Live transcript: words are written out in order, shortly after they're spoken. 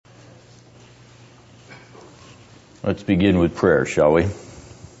Let's begin with prayer, shall we?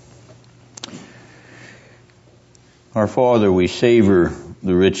 Our Father, we savor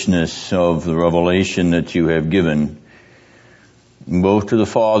the richness of the revelation that you have given, both to the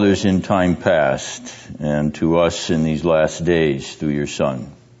fathers in time past and to us in these last days through your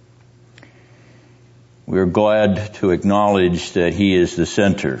Son. We are glad to acknowledge that he is the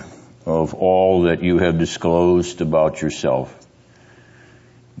center of all that you have disclosed about yourself,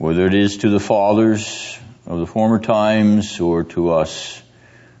 whether it is to the fathers of the former times or to us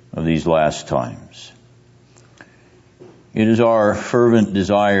of these last times. It is our fervent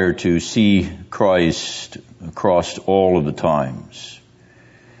desire to see Christ across all of the times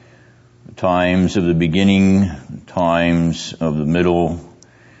of the beginning, the times of the middle.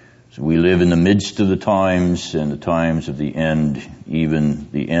 So we live in the midst of the times and the times of the end,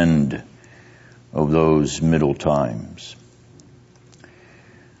 even the end of those middle times.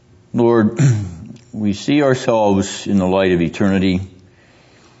 Lord, we see ourselves in the light of eternity,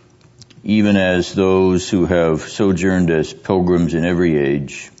 even as those who have sojourned as pilgrims in every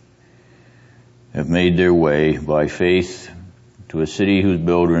age have made their way by faith to a city whose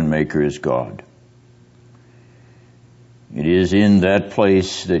builder and maker is God. It is in that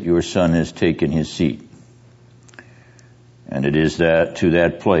place that your Son has taken his seat. And it is to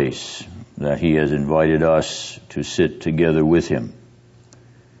that place that he has invited us to sit together with him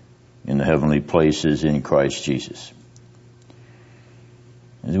in the heavenly places in Christ Jesus.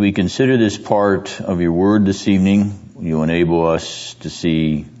 As we consider this part of your word this evening, you enable us to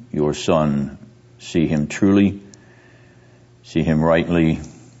see your Son, see him truly, see him rightly,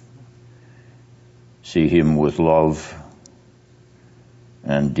 see him with love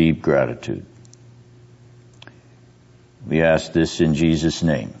and deep gratitude. We ask this in Jesus'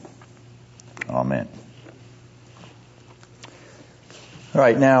 name. Amen. All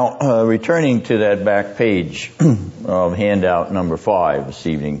right, now returning to that back page of handout number 5 this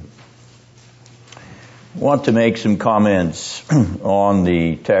evening, I want to make some comments on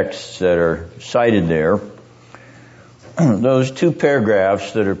the texts that are cited there. Those 2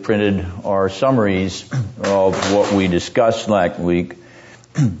 paragraphs that are printed are summaries of what we discussed last week,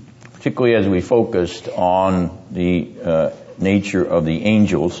 particularly as we focused on the nature of the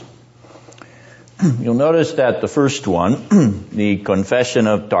angels. You'll notice that the first one, the confession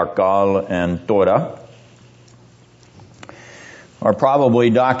of Tarkal and Torah, are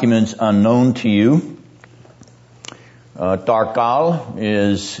probably documents unknown to you. Tarkal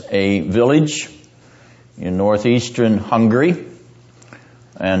is a village in northeastern Hungary,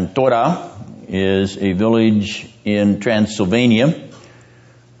 and Torah is a village in Transylvania.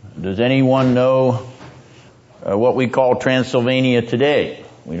 Does anyone know what we call Transylvania today?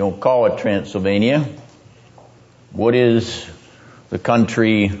 We don't call it Transylvania. What is the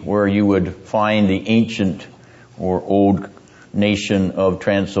country where you would find the ancient or old nation of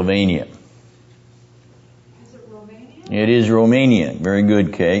Transylvania? Is it Romania? It is Romania. Very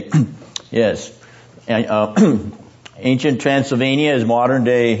good, Kay. Yes. Ancient Transylvania is modern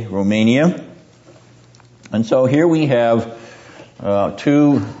day Romania. And so here we have a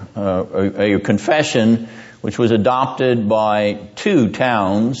confession which was adopted by 2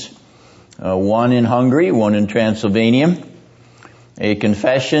 towns, one in Hungary, one in Transylvania. A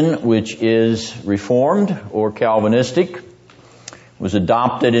confession which is Reformed or Calvinistic was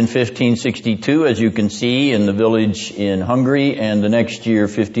adopted in 1562, as you can see, in the village in Hungary, and the next year,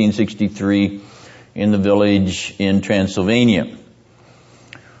 1563, in the village in Transylvania.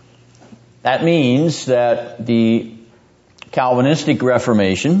 That means that the Calvinistic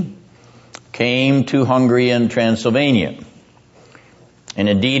Reformation came to Hungary and Transylvania. And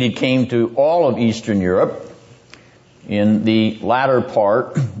indeed it came to all of Eastern Europe in the latter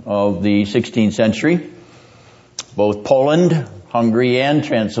part of the 16th century. Both Poland, Hungary, and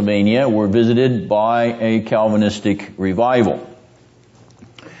Transylvania were visited by a Calvinistic revival.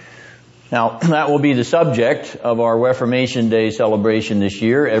 Now, that will be the subject of our Reformation Day celebration this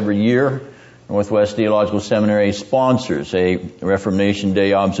year. Every year, Northwest Theological Seminary sponsors a Reformation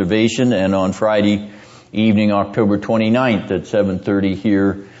Day observation, and on Friday evening, October 29th at 7:30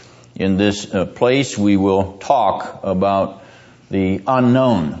 here in this place, we will talk about the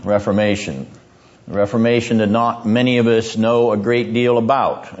unknown Reformation. The Reformation that not many of us know a great deal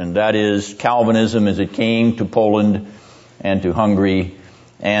about, and that is Calvinism as it came to Poland and to Hungary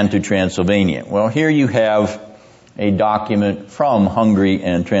and to Transylvania. Well, here you have a document from Hungary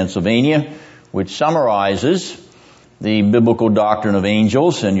and Transylvania which summarizes the biblical doctrine of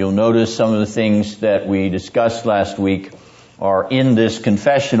angels, and you'll notice some of the things that we discussed last week are in this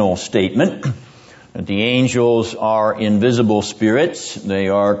confessional statement. That the angels are invisible spirits, they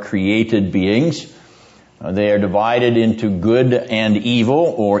are created beings, They are divided into good and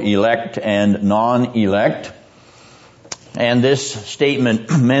evil, or elect and non-elect. And this statement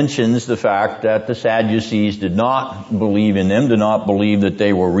mentions the fact that the Sadducees did not believe in them, did not believe that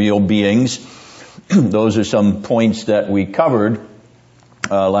they were real beings. Those are some points that we covered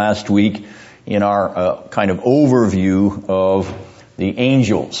last week in our kind of overview of the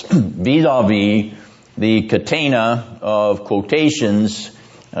angels, vis-a-vis the catena of quotations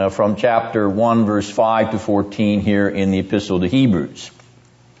from chapter 1, verse 5 to 14 here in the Epistle to Hebrews.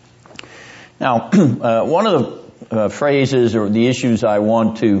 Now, one of the phrases or the issues I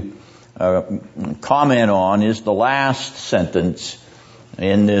want to comment on is the last sentence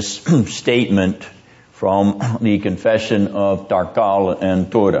in this statement from the Confession of Tarkal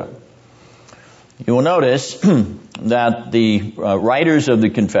and Torah. You will notice that the writers of the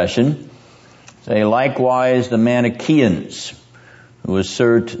confession say, likewise the Manichaeans, who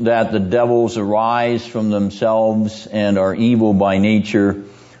assert that the devils arise from themselves and are evil by nature,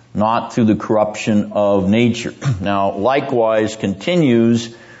 not through the corruption of nature. Now, likewise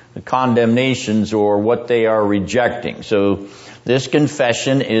continues the condemnations or what they are rejecting. So this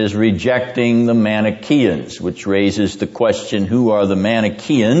confession is rejecting the Manichaeans, which raises the question, who are the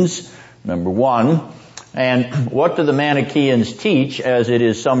Manichaeans? Number one. And what do the Manichaeans teach as it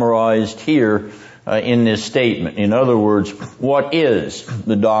is summarized here in this statement? In other words, what is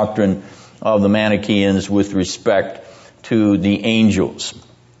the doctrine of the Manichaeans with respect to the angels?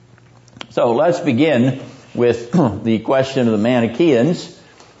 So let's begin with the question of the Manichaeans.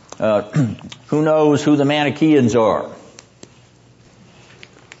 Who knows who the Manichaeans are?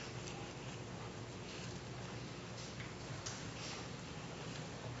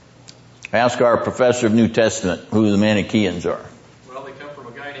 Ask our professor of New Testament who the Manichaeans are. Well, they come from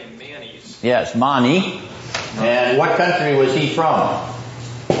a guy named Manes. Yes, Mani. And what country was he from?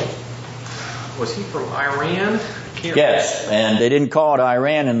 Was he from Iran? Yes, and they didn't call it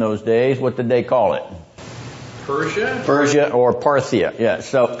Iran in those days. What did they call it? Persia? Persia or Parthia, yes.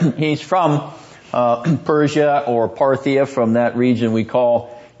 So he's from Persia or Parthia, from that region we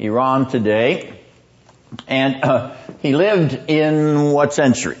call Iran today. And he lived in what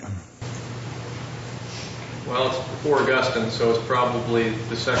century? Well, it's before Augustine, so it's probably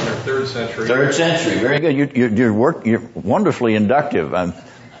the 2nd or 3rd century. 3rd century, very good. You're wonderfully inductive.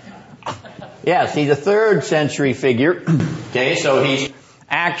 Yes, he's a 3rd century figure. Okay, so he's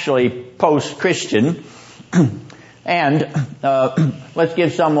actually post-Christian. And let's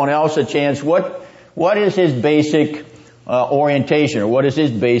give someone else a chance. What is his basic orientation, or what is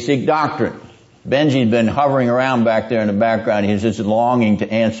his basic doctrine? Benji's been hovering around back there in the background. He's just longing to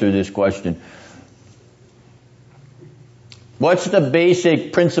answer this question. What's the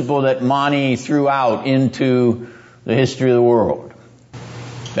basic principle that Mani threw out into the history of the world?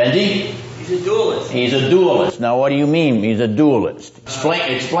 Benji? He's a dualist. He's a dualist. Now, what do you mean he's a dualist?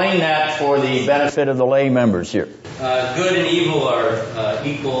 Explain that for the benefit of the lay members here. Good and evil are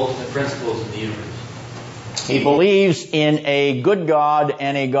equal to the principles of the universe. He believes in a good God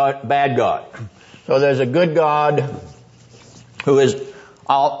and a bad God. So there's a good God who is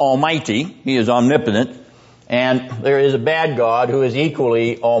almighty. He is omnipotent. And there is a bad God who is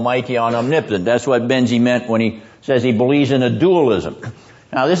equally almighty and omnipotent. That's what Benji meant when he says he believes in a dualism.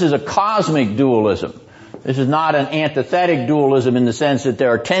 Now, this is a cosmic dualism. This is not an antithetic dualism in the sense that there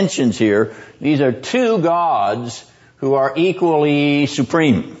are tensions here. These are two gods who are equally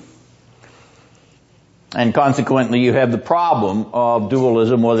supreme. And consequently, you have the problem of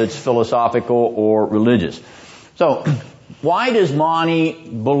dualism, whether it's philosophical or religious. So, why does Mani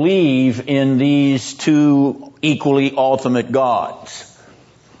believe in these two equally ultimate gods?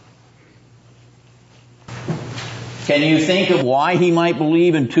 Can you think of why he might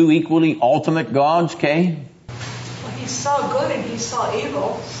believe in two equally ultimate gods, Kay? Well, he saw good and he saw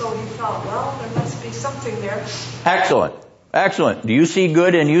evil, so he thought, well, there must be something there. Excellent. Excellent. Do you see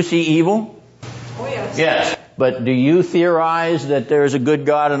good and you see evil? Oh, yes. Yes. But do you theorize that there's a good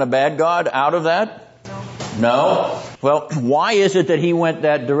God and a bad God out of that? No. No? Well, why is it that he went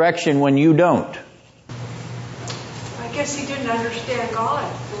that direction when you don't? I guess he didn't understand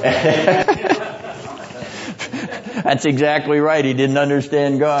God. That's exactly right. He didn't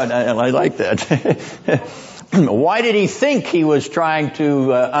understand God. I like that. Why did he think he was trying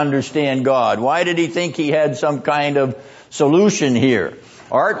to understand God? Why did he think he had some kind of solution here?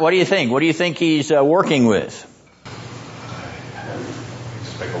 Art, what do you think? What do you think he's working with?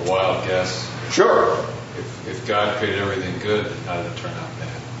 Just make a wild guess. Sure. If God created everything good, then how did it turn out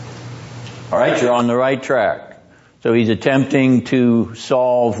bad? All right, you're on the right track. So he's attempting to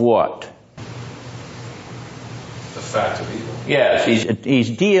solve what? The fact of evil. Yes, he's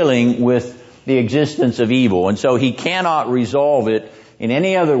dealing with the existence of evil. And so he cannot resolve it in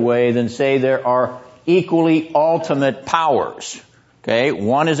any other way than say there are equally ultimate powers. Okay,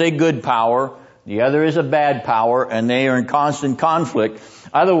 one is a good power, the other is a bad power, and they are in constant conflict.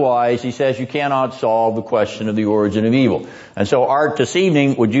 Otherwise, he says, you cannot solve the question of the origin of evil. And so, Art, this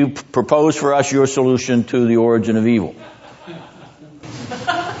evening, would you propose for us your solution to the origin of evil?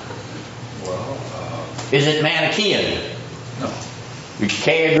 Is it Manichaean? No.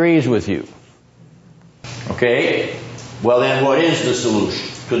 Kay agrees with you. Okay? Well then, what is the solution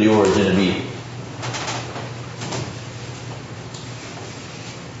to the origin of evil?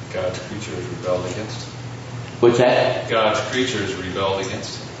 God's creatures rebelled against him. What's that? God's creatures rebelled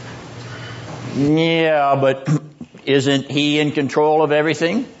against him. Yeah, but isn't he in control of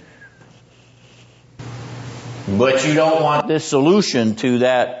everything? But you don't want this solution to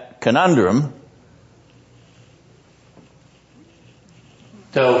that conundrum.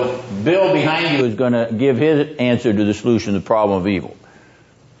 So Bill behind you is going to give his answer to the solution to the problem of evil.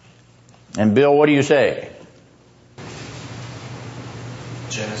 And Bill, what do you say?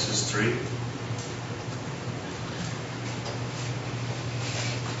 Genesis 3.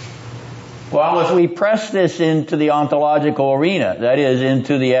 Well, if we press this into the ontological arena, that is,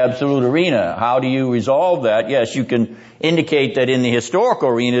 into the absolute arena, how do you resolve that? Yes, you can indicate that in the historical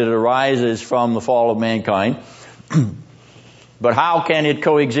arena it arises from the fall of mankind. But how can it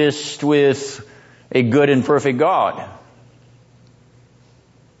coexist with a good and perfect God?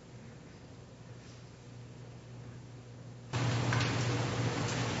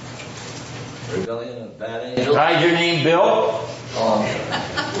 Rebellion of bad angels. How's your name, Bill?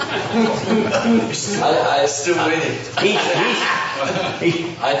 I still waiting.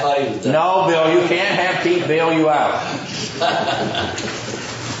 I thought he was dead. No, Bill, you can't have Pete bail you out.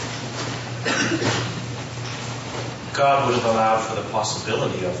 God would have allowed for the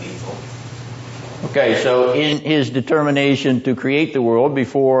possibility of evil. Okay, so in his determination to create the world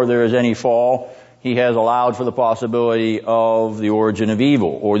before there is any fall, he has allowed for the possibility of the origin of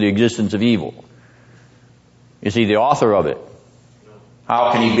evil or the existence of evil. Is he the author of it?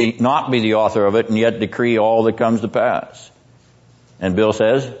 How can he not be the author of it and yet decree all that comes to pass? And Bill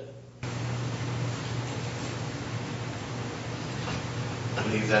says? We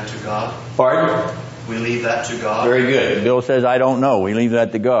leave that to God. Pardon? We leave that to God. Very good. Bill says, I don't know. We leave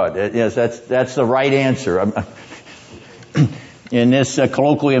that to God. Yes, that's the right answer. In this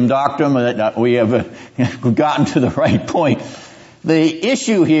colloquium doctrine, we have gotten to the right point. The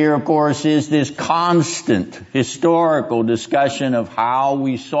issue here, of course, is this constant historical discussion of how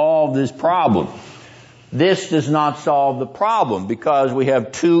we solve this problem. This does not solve the problem because we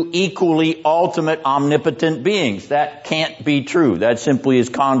have two equally ultimate omnipotent beings. That can't be true. That simply is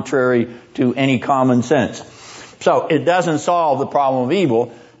contrary to any common sense. So it doesn't solve the problem of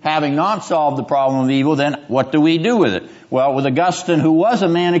evil. Having not solved the problem of evil, then what do we do with it? Well, with Augustine, who was a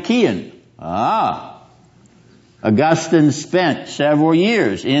Manichaean. Augustine spent several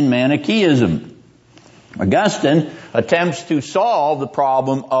years in Manichaeism. Augustine attempts to solve the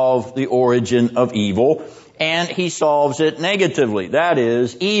problem of the origin of evil, and he solves it negatively. That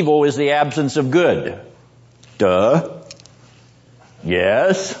is, evil is the absence of good. Duh.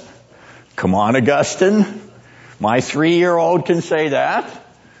 Yes. Come on, Augustine. My 3-year-old can say that.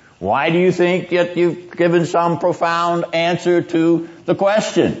 Why do you think that you've given some profound answer to the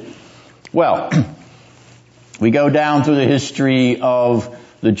question? Well, we go down through the history of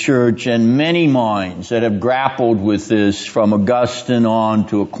the church and many minds that have grappled with this, from Augustine on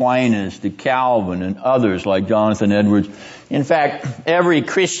to Aquinas to Calvin and others like Jonathan Edwards. In fact, every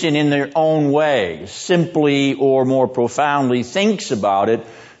Christian in their own way simply or more profoundly thinks about it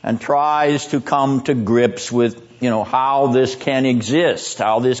and tries to come to grips with, how this can exist,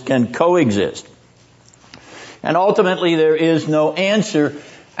 how this can coexist. And ultimately there is no answer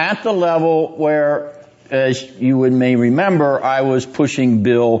at the level where, as you may remember, I was pushing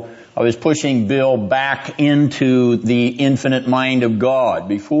Bill back into the infinite mind of God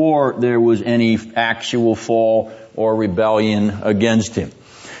before there was any actual fall or rebellion against him.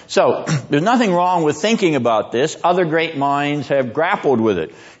 So, there's nothing wrong with thinking about this. Other great minds have grappled with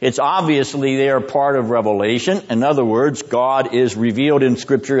it. It's obviously they are part of revelation. In other words, God is revealed in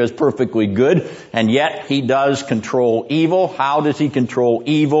Scripture as perfectly good, and yet He does control evil. How does He control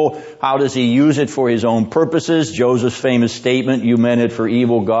evil? How does He use it for His own purposes? Joseph's famous statement, you meant it for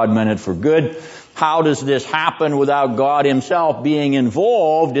evil, God meant it for good. How does this happen without God Himself being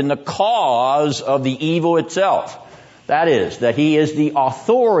involved in the cause of the evil itself? That is, that He is the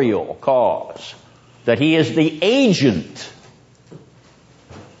authorial cause, that He is the agent.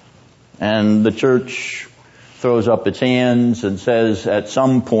 And the church throws up its hands and says at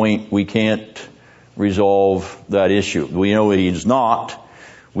some point we can't resolve that issue. We know he is not.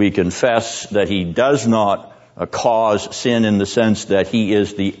 We confess that he does not cause sin in the sense that he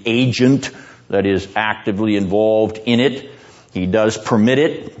is the agent that is actively involved in it. He does permit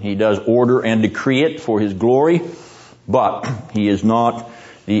it. He does order and decree it for his glory, but he is not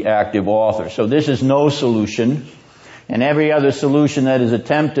the active author. So this is no solution, and every other solution that is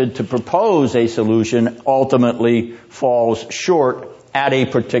attempted to propose a solution ultimately falls short at a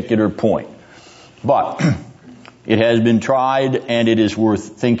particular point. But it has been tried, and it is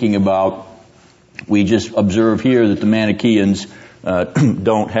worth thinking about. We just observe here that the Manichaeans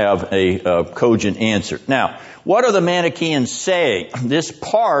don't have a cogent answer. Now, what are the Manichaeans saying? This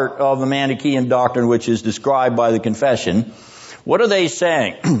part of the Manichaean doctrine, which is described by the confession, what are they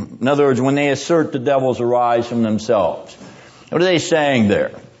saying? In other words, when they assert the devils arise from themselves, what are they saying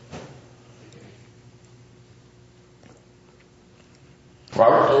there?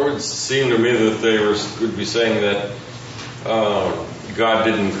 Robert? It would seem to me that they would be saying that God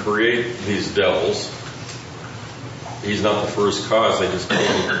didn't create these devils. He's not the first cause. They just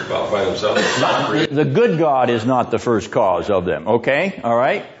came about by themselves. The good God is not the first cause of them. Okay? All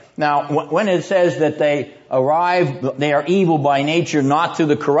right? Now, when it says that they are evil by nature, not through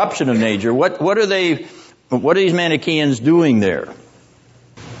the corruption of nature, what are these Manichaeans doing there?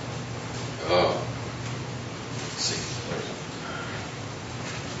 Let's see.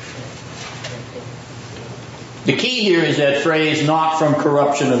 The key here is that phrase, not from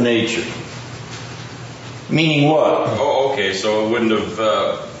corruption of nature. Meaning what? Oh, okay. So it wouldn't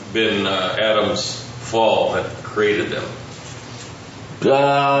have been Adam's fall that created them.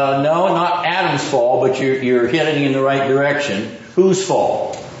 No, not Adam's fall, but you're heading in the right direction. Whose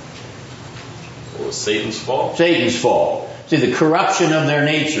fall? Well, it was Satan's fall. Satan's fall. See, the corruption of their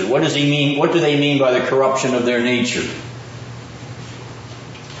nature. What does he mean? What do they mean by the corruption of their nature?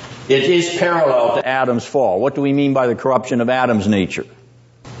 It is parallel to Adam's fall. What do we mean by the corruption of Adam's nature?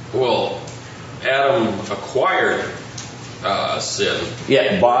 Well, Adam acquired sin.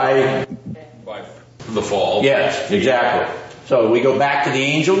 Yeah, by the fall. Yes, exactly. So we go back to the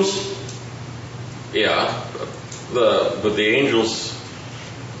angels. Yeah, but the angels.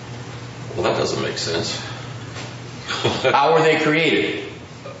 Well, that doesn't make sense. How were they created?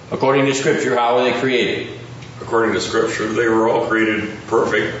 According to Scripture, how were they created? According to Scripture, they were all created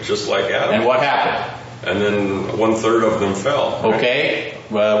perfect, just like Adam. And what happened? And then 1/3 of them fell. Right? Okay.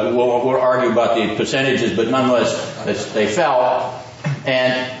 Well, we'll argue about the percentages, but nonetheless, they fell.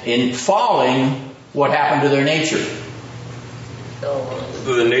 And in falling, what happened to their nature?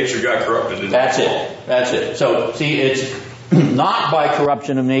 The nature got corrupted. That's it. So, see, it's not by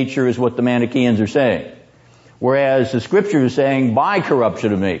corruption of nature is what the Manichaeans are saying. Whereas the Scripture is saying by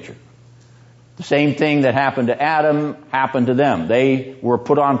corruption of nature. The same thing that happened to Adam happened to them. They were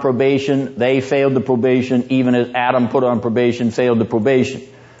put on probation. They failed the probation, even as Adam put on probation, failed the probation.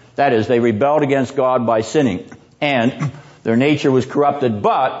 That is, they rebelled against God by sinning. And their nature was corrupted.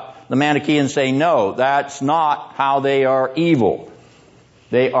 But the Manichaeans say, no, that's not how they are evil.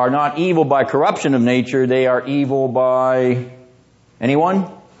 They are not evil by corruption of nature. They are evil by anyone?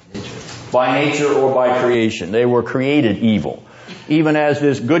 By nature or by creation. They were created evil. Even as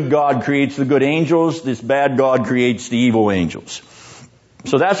this good God creates the good angels, this bad God creates the evil angels.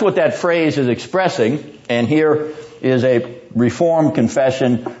 So that's what that phrase is expressing. And here is a Reformed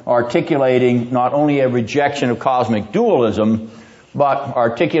confession articulating not only a rejection of cosmic dualism, but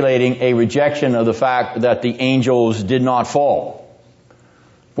articulating a rejection of the fact that the angels did not fall.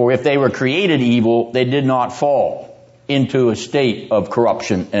 For if they were created evil, they did not fall into a state of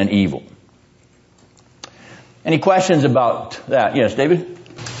corruption and evil. Any questions about that? Yes, David?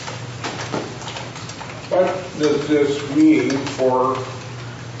 What does this mean for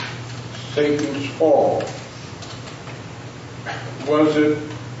Satan's fall? Was it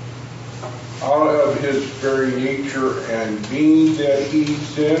out of his very nature and being that he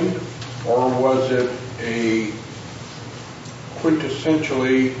sinned, or was it a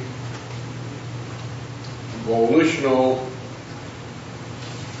quintessentially volitional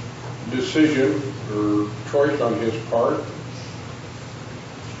decision or choice on his part?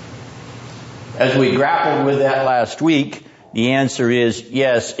 As we grappled with that last week, the answer is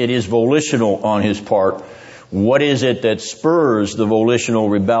yes, it is volitional on his part. What is it that spurs the volitional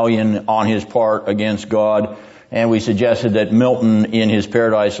rebellion on his part against God? And we suggested that Milton, in his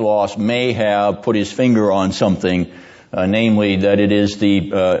Paradise Lost, may have put his finger on something, namely that it is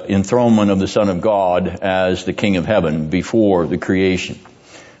the enthronement of the Son of God as the King of Heaven before the creation.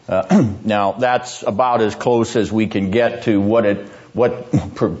 Now, that's about as close as we can get to what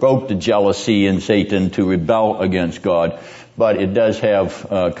what provoked the jealousy in Satan to rebel against God. But it does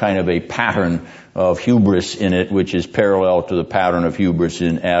have kind of a pattern of hubris in it, which is parallel to the pattern of hubris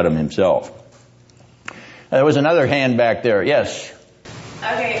in Adam himself. There was another hand back there. Yes?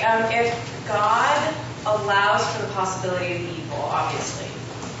 Okay, if God allows for the possibility of evil, obviously,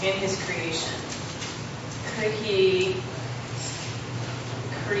 in his creation, could he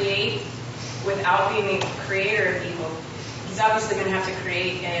create without being the creator of evil? He's obviously going to have to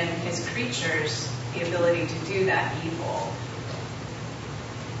create in his creatures the ability to do that evil.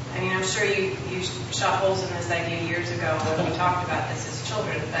 I mean, I'm sure you shot holes in this idea years ago when we talked about this as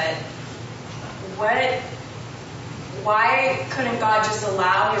children, but why couldn't God just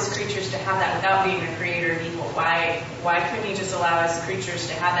allow his creatures to have that without being the creator of evil? Why couldn't he just allow his creatures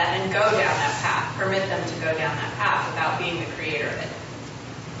to have that and go down that path, permit them to go down that path without being the creator of it?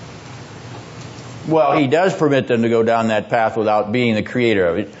 Well, he does permit them to go down that path without being the creator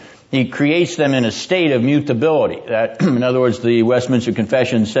of it. He creates them in a state of mutability. That, in other words, the Westminster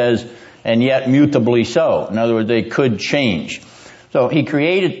Confession says, and yet mutably so. In other words, they could change. So he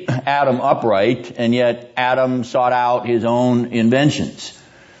created Adam upright, and yet Adam sought out his own inventions.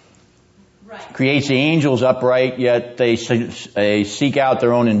 Right. Creates the angels upright, yet they seek out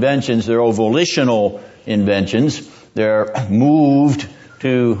their own inventions, their own volitional inventions. They're moved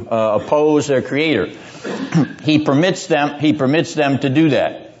to oppose their creator. He permits them to do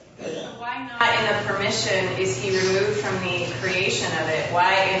that. Why not in the permission is he removed from the creation of it?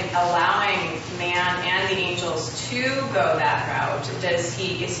 Why in allowing man and the angels to go that route?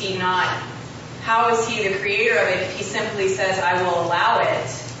 How is he the creator of it if he simply says, I will allow it?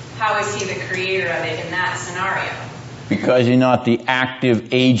 How is he the creator of it in that scenario? Because he's not the active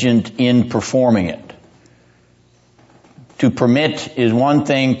agent in performing it. To permit is one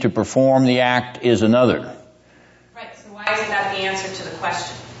thing, to perform the act is another. Right, so why isn't that the answer to the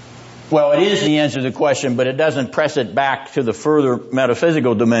question? Well, it is the answer to the question, but it doesn't press it back to the further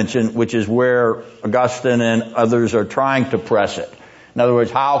metaphysical dimension, which is where Augustine and others are trying to press it. In other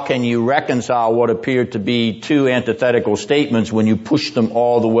words, how can you reconcile what appear to be two antithetical statements when you push them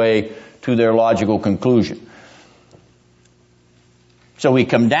all the way to their logical conclusion? So we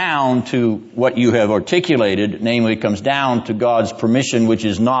come down to what you have articulated, namely it comes down to God's permission, which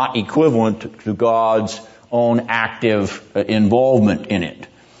is not equivalent to God's own active involvement in it.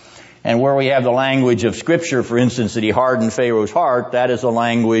 And where we have the language of Scripture, for instance, that he hardened Pharaoh's heart, that is a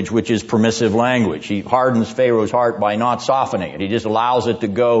language which is permissive language. He hardens Pharaoh's heart by not softening it. He just allows it to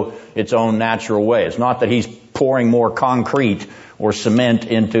go its own natural way. It's not that he's pouring more concrete or cement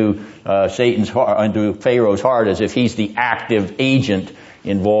into into Pharaoh's heart as if he's the active agent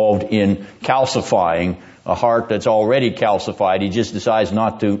involved in calcifying a heart that's already calcified. He just decides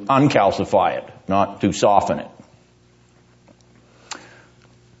not to uncalcify it, not to soften it.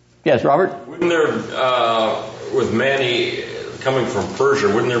 Yes, Robert? Wouldn't there, with Manny coming from Persia,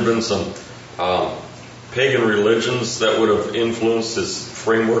 wouldn't there have been some pagan religions that would have influenced his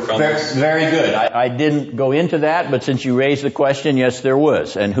framework on this? Very good. I didn't go into that, but since you raised the question, yes, there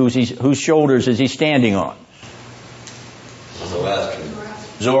was. And whose shoulders is he standing on?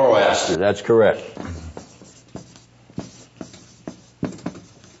 Zoroaster, that's correct.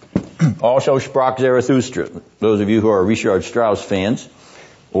 Also sprach Zarathustra. Those of you who are Richard Strauss fans,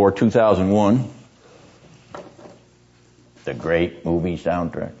 or 2001, the great movie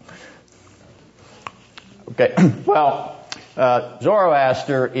soundtrack. Okay, well,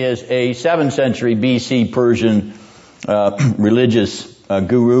 Zoroaster is a 7th century BC Persian religious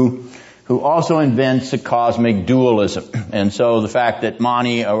guru who also invents a cosmic dualism. And so the fact that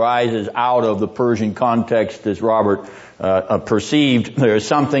Mani arises out of the Persian context, as Robert perceived, there is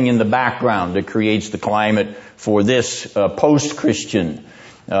something in the background that creates the climate for this post-Christian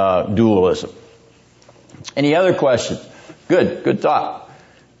dualism. Any other questions? Good thought.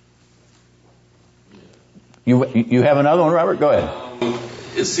 You have another one, Robert? Go ahead.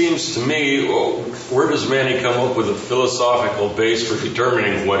 It seems to me, where does Manny come up with a philosophical base for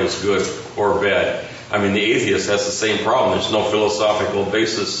determining what is good or bad? I mean, the atheist has the same problem. There's no philosophical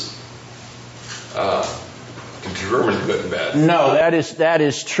basis to determine good and bad. No, that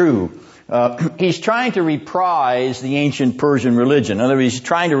is true. He's trying to reprise the ancient Persian religion. In other words, he's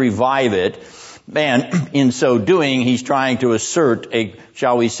trying to revive it. And in so doing, he's trying to assert a,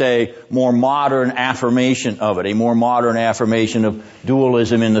 shall we say, more modern affirmation of it, a more modern affirmation of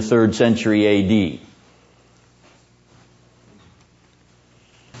dualism in the 3rd century A.D.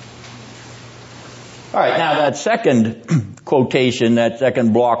 All right, now that second quotation, that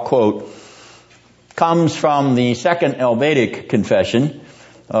second block quote, comes from the Second Helvetic Confession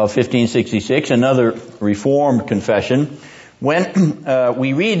of 1566, another Reformed confession, When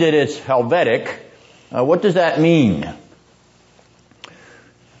we read that it's Helvetic, what does that mean?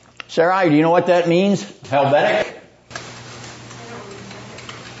 Sarah, do you know what that means? Helvetic?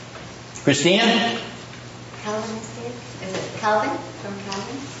 Christina? Calvinistic? Is it Calvin? From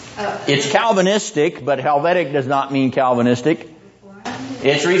Calvin? It's Calvinistic, but Helvetic does not mean Calvinistic.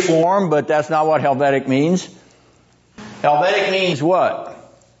 It's Reformed, but that's not what Helvetic means. Helvetic means what?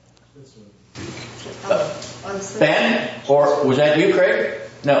 Ben? Or was that you, Craig?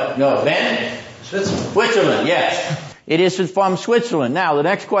 No. Ben? Switzerland, yes. It is from Switzerland. Now, the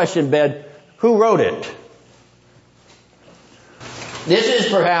next question, Ben, who wrote it? This is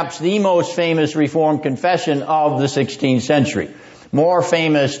perhaps the most famous Reformed confession of the 16th century. More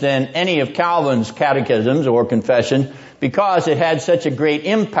famous than any of Calvin's catechisms or confession because it had such a great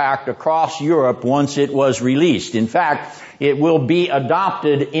impact across Europe once it was released. In fact, it will be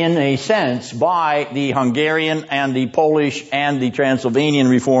adopted in a sense by the Hungarian and the Polish and the Transylvanian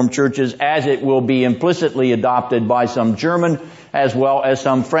Reformed churches, as it will be implicitly adopted by some German as well as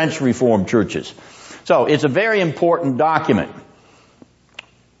some French Reformed churches. So it's a very important document.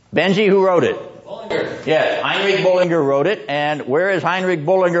 Benji, who wrote it? Bullinger. Yeah, Heinrich Bullinger wrote it. And where is Heinrich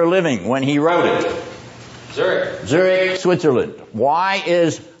Bullinger living when he wrote it? Zurich. Zurich, Switzerland. Why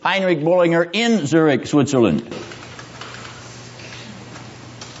is Heinrich Bullinger in Zurich, Switzerland?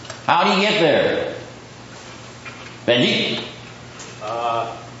 How do you get there? Benji?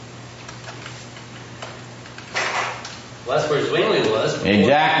 Well, that's where Zwingli was.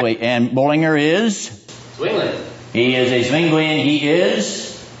 Exactly. And Bullinger is? Zwingli. He is a Zwinglian. He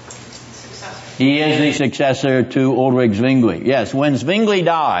is the successor to Ulrich Zwingli. Yes, when Zwingli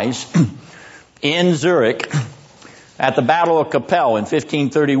dies in Zurich at the Battle of Kappel in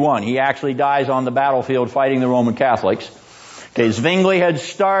 1531, he actually dies on the battlefield fighting the Roman Catholics. Okay, Zwingli had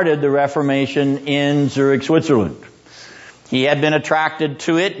started the Reformation in Zurich, Switzerland. He had been attracted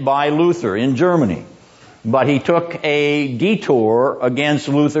to it by Luther in Germany, but he took a detour against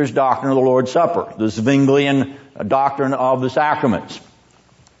Luther's doctrine of the Lord's Supper, the Zwinglian doctrine of the sacraments.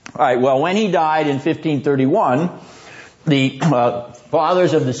 All right, well, when he died in 1531, the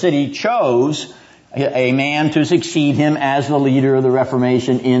fathers of the city chose a man to succeed him as the leader of the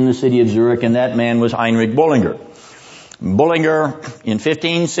Reformation in the city of Zurich, and that man was Heinrich Bullinger. Bullinger, in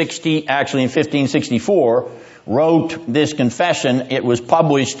 1564, wrote this confession. It was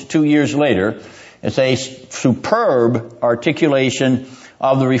published 2 years later. It's a superb articulation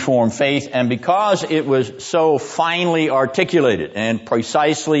of the Reformed faith, and because it was so finely articulated and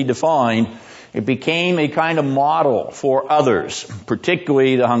precisely defined, it became a kind of model for others,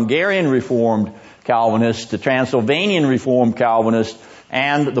 particularly the Hungarian Reformed Calvinists, the Transylvanian Reformed Calvinists,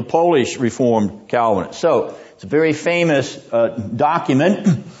 and the Polish Reformed Calvinists. So it's a very famous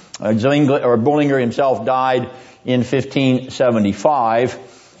document. Bullinger himself died in 1575.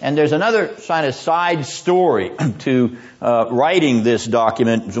 And there's another kind of side story to writing this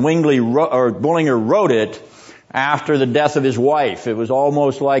document. Bullinger wrote it after the death of his wife. It was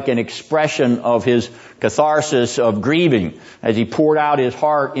almost like an expression of his catharsis of grieving as he poured out his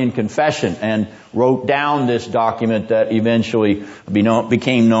heart in confession and wrote down this document that eventually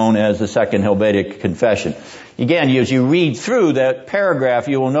became known as the Second Helvetic Confession. Again, as you read through that paragraph,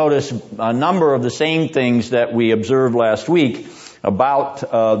 you will notice a number of the same things that we observed last week about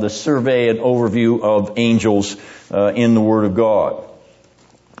the survey and overview of angels in the Word of God.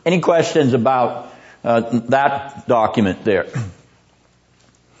 Any questions about that document there?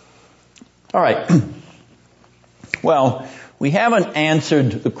 All right. Well, we haven't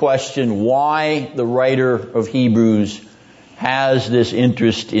answered the question why the writer of Hebrews has this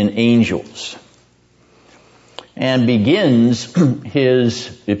interest in angels, and begins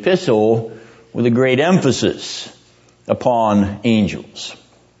his epistle with a great emphasis upon angels.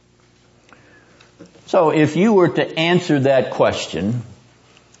 So if you were to answer that question,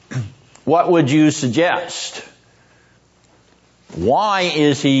 what would you suggest? Why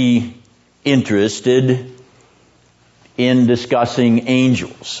is he interested in discussing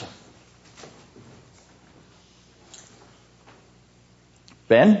angels?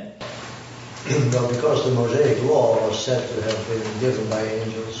 Ben? Well, because the Mosaic Law was said to have been given by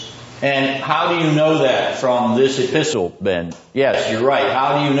angels. And how do you know that from this epistle, Ben? Yes, you're right.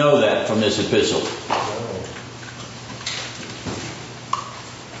 How do you know that from this epistle?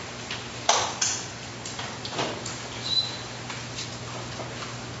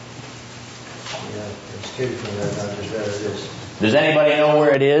 Does anybody know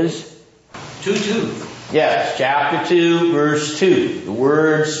where it is? 2:2. Yes, chapter 2, verse 2. The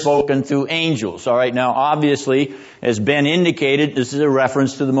words spoken through angels. All right, now obviously, as Ben indicated, this is a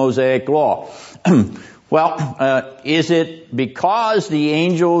reference to the Mosaic Law. Well, is it because the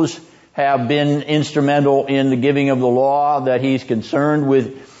angels have been instrumental in the giving of the law that he's concerned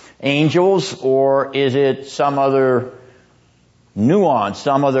with angels, or is it some other nuance,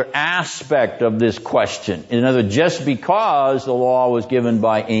 some other aspect of this question? In other words, just because the law was given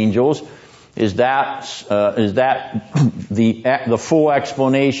by angels, is that the full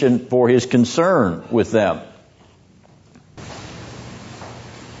explanation for his concern with them?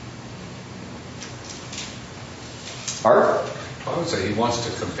 Art? I would say he wants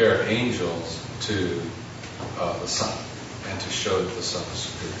to compare angels to the Son and to show that the Son is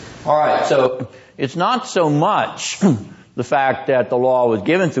superior. All right, so it's not so much the fact that the law was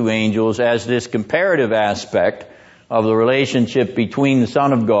given through angels as this comparative aspect of the relationship between the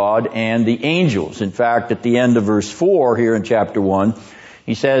Son of God and the angels. In fact, at the end of verse 4 here in chapter 1,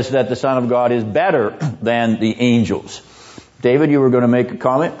 he says that the Son of God is better than the angels. David, you were going to make a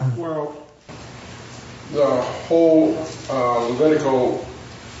comment? Well, the whole Levitical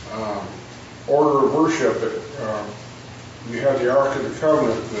order of worship, you had the Ark of the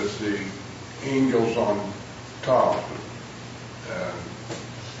Covenant with the angels on top.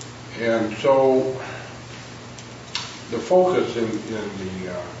 And so the focus in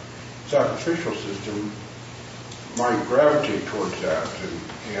the sacrificial system might gravitate towards that,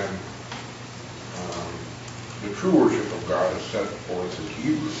 and the true worship of God is set forth in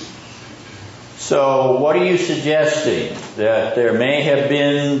Hebrews. So what are you suggesting? That there may have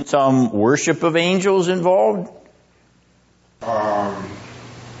been some worship of angels involved? Perhaps.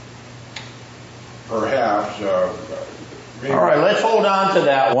 All right, let's hold on to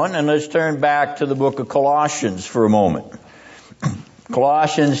that one and let's turn back to the book of Colossians for a moment.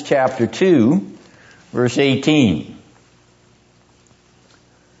 Colossians chapter 2, verse 18.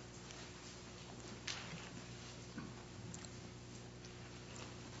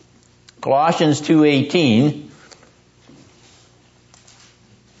 Colossians 2:18.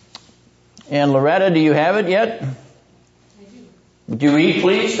 And Loretta, do you have it yet? I do. Would you read,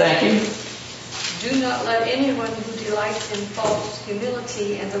 please? Thank you. Do not let anyone who delights in false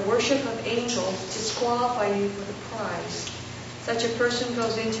humility and the worship of angels disqualify you for the prize. Such a person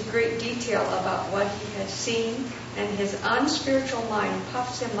goes into great detail about what he has seen, and his unspiritual mind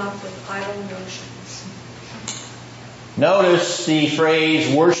puffs him up with idle notions. Notice the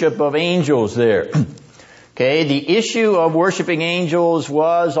phrase worship of angels there. Okay, the issue of worshiping angels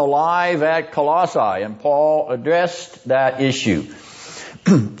was alive at Colossae, and Paul addressed that issue.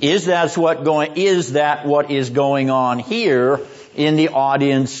 Is that what is going on here in the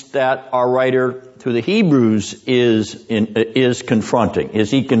audience that our writer to the Hebrews is confronting?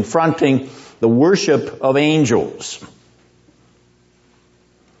 Is he confronting the worship of angels?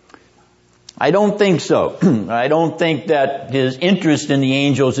 I don't think so. I don't think that his interest in the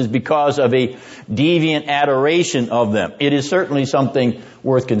angels is because of a deviant adoration of them. It is certainly something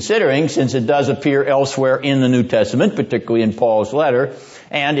worth considering, since it does appear elsewhere in the New Testament, particularly in Paul's letter,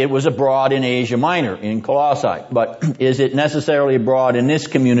 and it was abroad in Asia Minor, in Colossae. But is it necessarily abroad in this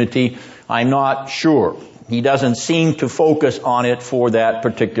community? I'm not sure. He doesn't seem to focus on it for that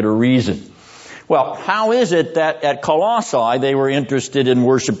particular reason. Well, how is it that at Colossae they were interested in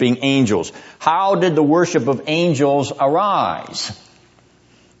worshiping angels? How did the worship of angels arise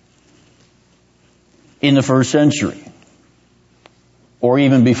in the first century? Or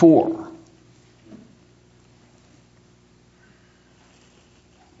even before?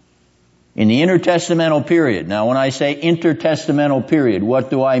 In the intertestamental period. Now, when I say intertestamental period, what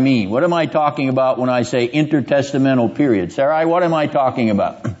do I mean? What am I talking about when I say intertestamental period? Sarai, what am I talking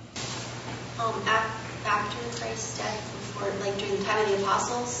about? After Christ's death, before, like during the time of the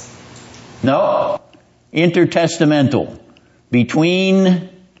apostles? No. Intertestamental. Between...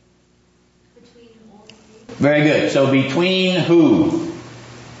 Very good. So between who?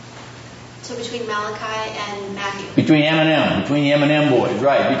 So between Malachi and Matthew. Between M&M. Between the M&M boys.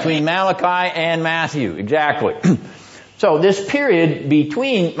 Right. Between Malachi and Matthew. Exactly. So this period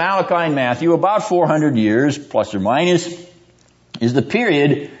between Malachi and Matthew, about 400 years, plus or minus, is the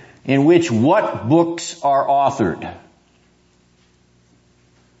period in which what books are authored?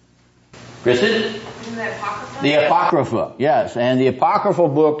 Kristen? The Apocrypha? The Apocrypha, yes. And the Apocryphal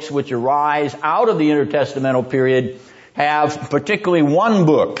books which arise out of the intertestamental period have particularly one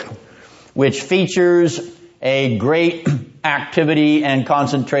book which features a great activity and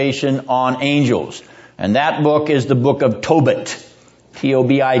concentration on angels. And that book is the book of Tobit.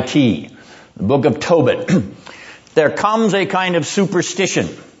 T-O-B-I-T. The book of Tobit. There comes a kind of superstition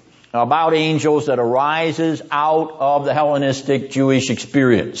about angels that arises out of the Hellenistic Jewish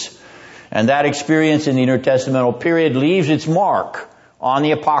experience. And that experience in the intertestamental period leaves its mark on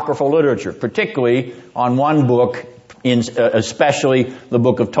the apocryphal literature, particularly on one book, especially the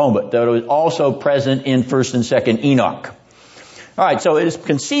book of Tobit, that was also present in 1st and 2nd Enoch. All right, so it is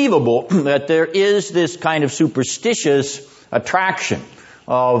conceivable that there is this kind of superstitious attraction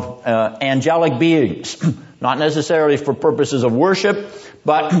of angelic beings, not necessarily for purposes of worship,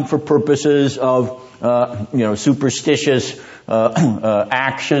 but for purposes of superstitious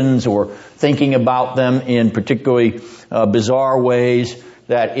actions or thinking about them in particularly bizarre ways.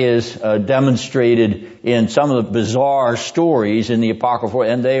 That is demonstrated in some of the bizarre stories in the Apocrypha,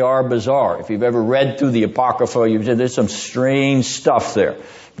 and they are bizarre. If you've ever read through the Apocrypha, you've said there's some strange stuff there.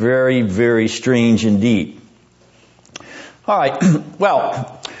 Very, very strange indeed. All right,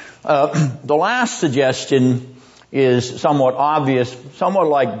 well, the last suggestion is somewhat obvious, somewhat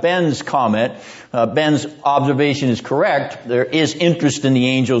like Ben's comment. Ben's observation is correct. There is interest in the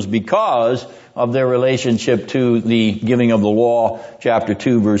angels because of their relationship to the giving of the law, chapter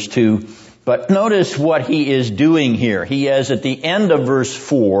 2, verse 2. But notice what he is doing here. He has, at the end of verse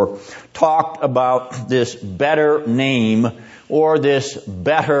 4, talked about this better name or this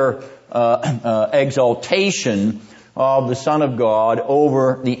better exaltation of the Son of God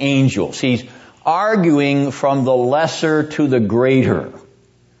over the angels. He's arguing from the lesser to the greater.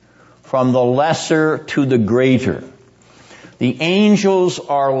 From the lesser to the greater. The angels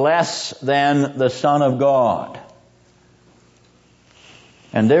are less than the Son of God.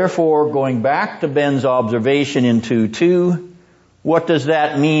 And therefore, going back to Ben's observation in 2:2, what does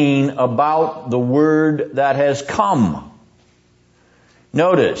that mean about the word that has come?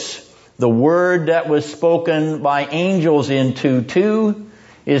 Notice, the word that was spoken by angels in 2:2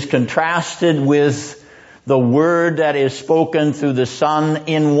 is contrasted with the word that is spoken through the Son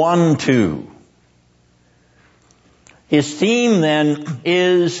in 1:2. His theme then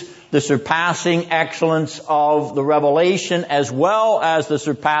is the surpassing excellence of the revelation as well as the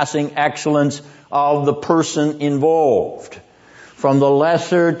surpassing excellence of the person involved. From the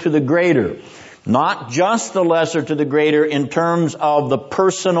lesser to the greater. Not just the lesser to the greater in terms of the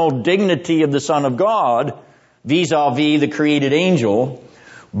personal dignity of the Son of God, vis-a-vis the created angel,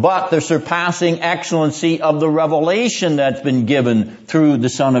 but the surpassing excellency of the revelation that's been given through the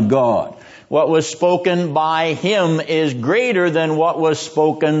Son of God. What was spoken by him is greater than what was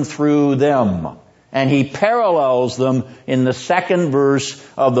spoken through them. And he parallels them in the second verse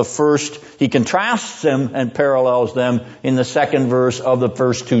of the first. He contrasts them and parallels them in the second verse of the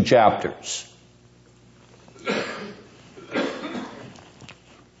first 2 chapters.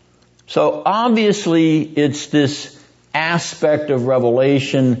 So obviously it's this aspect of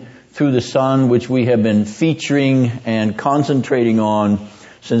revelation through the Son which we have been featuring and concentrating on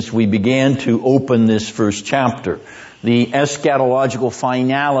since we began to open this first chapter. The eschatological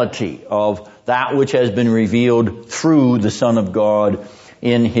finality of that which has been revealed through the Son of God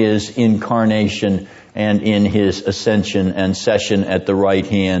in His incarnation and in His ascension and session at the right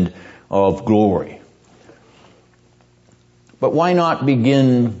hand of glory. But why not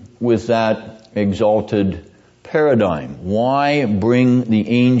begin with that exalted paradigm? Why bring the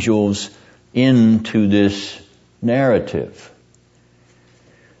angels into this narrative?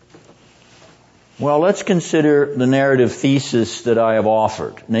 Well, let's consider the narrative thesis that I have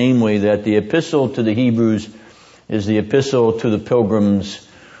offered, namely that the epistle to the Hebrews is the epistle to the pilgrims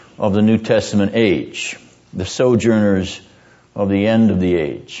of the New Testament age, the sojourners of the end of the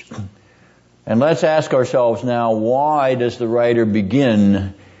age. And let's ask ourselves now, why does the writer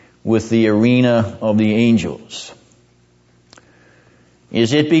begin with the arena of the angels?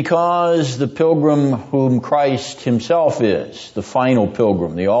 Is it because the pilgrim whom Christ himself is, the final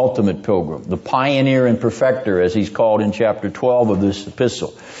pilgrim, the ultimate pilgrim, the pioneer and perfecter, as he's called in chapter 12 of this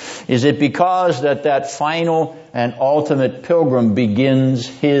epistle? Is it because that final and ultimate pilgrim begins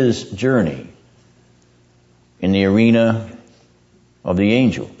his journey in the arena of the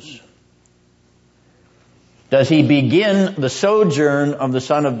angels? Does he begin the sojourn of the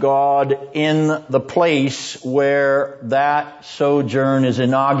Son of God in the place where that sojourn is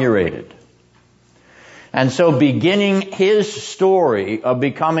inaugurated? And so beginning his story of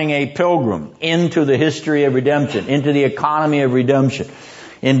becoming a pilgrim into the history of redemption, into the economy of redemption,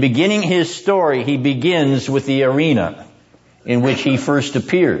 in beginning his story, he begins with the arena in which he first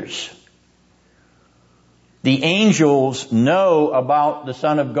appears. The angels know about the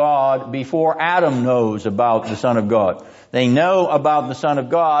Son of God before Adam knows about the Son of God. They know about the Son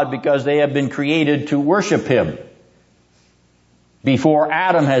of God because they have been created to worship Him before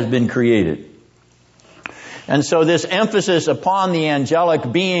Adam has been created. And so this emphasis upon the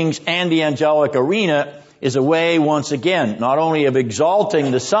angelic beings and the angelic arena is a way, once again, not only of exalting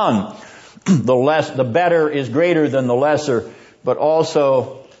the Son, the better is greater than the lesser, but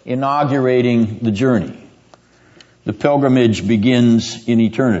also inaugurating the journey. The pilgrimage begins in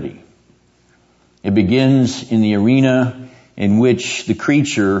eternity. It begins in the arena in which the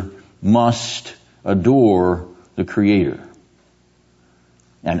creature must adore the Creator.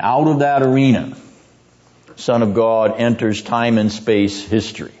 And out of that arena, Son of God enters time and space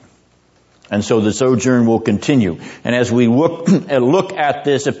history. And so the sojourn will continue. And as we look at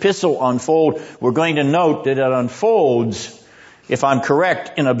this epistle unfold, we're going to note that it unfolds, if I'm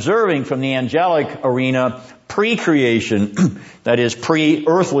correct in observing from the angelic arena, pre-creation, that is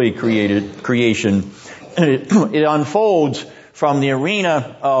pre-earthly creation. It unfolds from the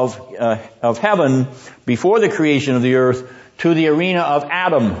arena of heaven before the creation of the earth to the arena of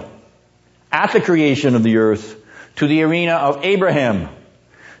Adam at the creation of the earth, to the arena of Abraham,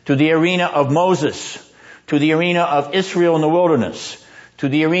 to the arena of Moses, to the arena of Israel in the wilderness, to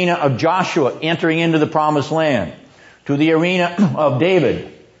the arena of Joshua entering into the promised land, to the arena of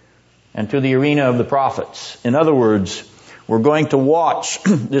David, and to the arena of the prophets. In other words, we're going to watch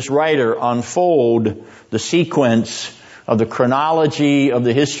this writer unfold the sequence of the chronology of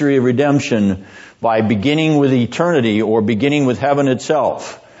the history of redemption by beginning with eternity, or beginning with heaven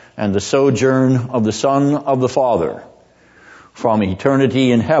itself, and the sojourn of the Son of the Father from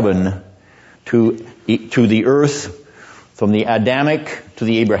eternity in heaven to the earth, from the Adamic to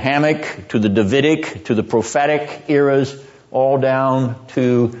the Abrahamic to the Davidic to the prophetic eras, all down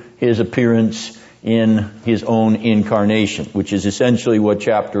to his appearance in his own incarnation, which is essentially what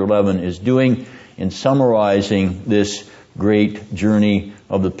chapter 11 is doing in summarizing this great journey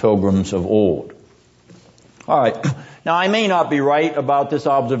of the pilgrims of old. All right. Now, I may not be right about this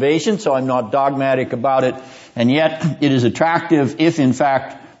observation, so I'm not dogmatic about it, and yet it is attractive if, in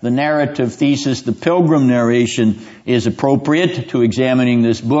fact, the narrative thesis, the pilgrim narration, is appropriate to examining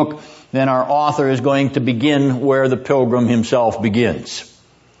this book. Then our author is going to begin where the pilgrim himself begins.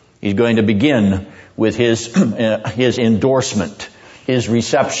 He's going to begin with his endorsement, his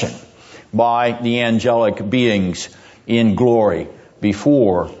reception by the angelic beings in glory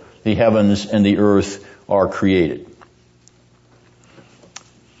before the heavens and the earth are created.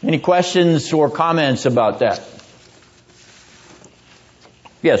 Any questions or comments about that?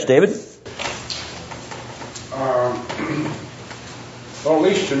 Yes, David? Well, at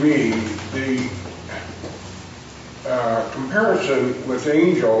least to me, the comparison with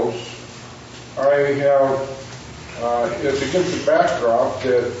angels, I have, is against the backdrop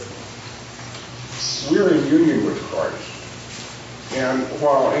that we're in union with Christ. And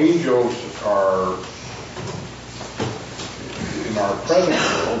while angels are, in our present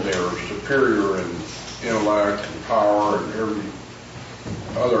world, they're superior in intellect and power and every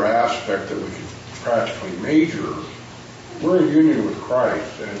other aspect that we could practically measure, we're in union with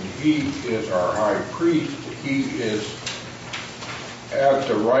Christ, and He is our high priest. He is at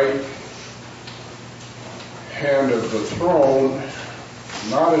the right hand of the throne,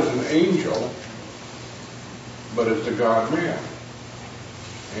 not as an angel, but as the God-man.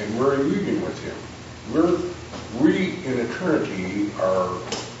 And we're in union with Him. We in eternity are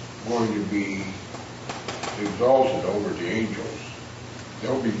going to be exalted over the angels.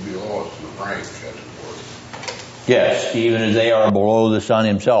 They'll be below us in rank, as it were. Yes, even as they are below the Son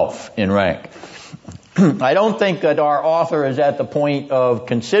Himself in rank. I don't think that our author is at the point of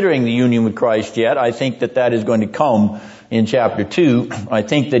considering the union with Christ yet. I think that is going to come in chapter 2. I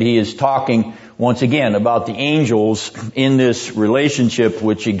think that he is talking once again about the angels in this relationship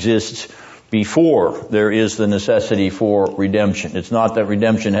which exists before there is the necessity for redemption. It's not that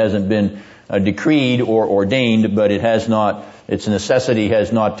redemption hasn't been decreed or ordained, but its necessity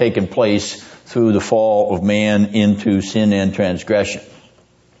has not taken place through the fall of man into sin and transgression.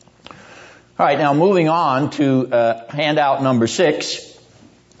 All right, now moving on to handout number 6.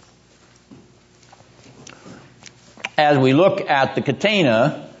 As we look at the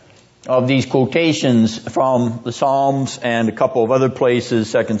catena of these quotations from the Psalms and a couple of other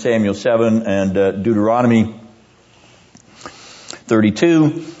places, 2 Samuel 7 and Deuteronomy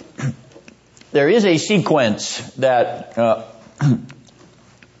 32, there is a sequence that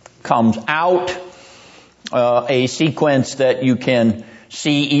comes out, a sequence that you can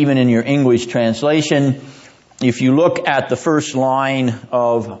see even in your English translation. If you look at the first line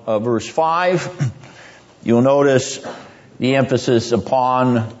of verse 5, you'll notice the emphasis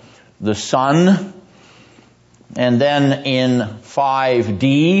upon the Son. And then in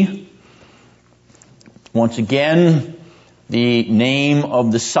 5D, once again, the name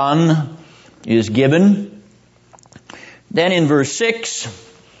of the Son is given. Then in verse 6,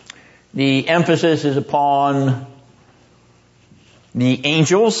 the emphasis is upon the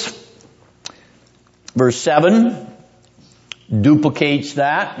angels. Verse 7, duplicates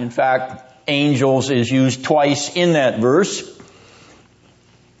that. In fact, angels is used twice in that verse.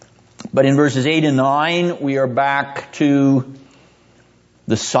 But in verses 8 and 9, we are back to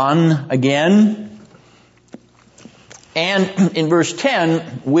the Son again. And in verse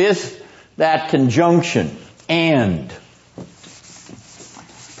 10, with that conjunction, and.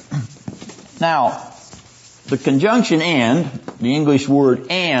 Now, the conjunction and, the English word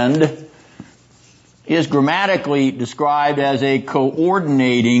and, is grammatically described as a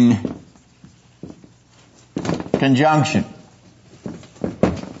coordinating conjunction.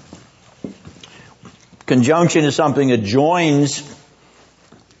 Conjunction is something that joins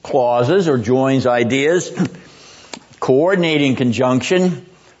clauses or joins ideas. Coordinating conjunction,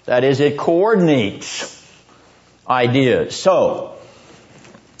 that is, it coordinates ideas. So,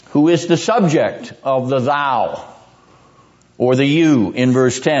 who is the subject of the thou or the you in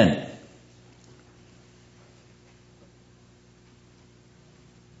verse 10?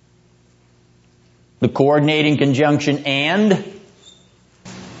 The coordinating conjunction and.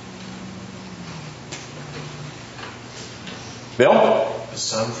 Bill? The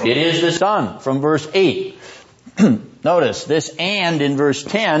Son. It is the Son from verse 8. Notice, this and in verse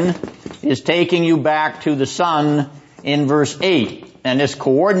 10 is taking you back to the Son in verse 8. And this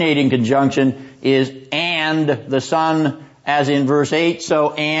coordinating conjunction is and the Son as in verse 8,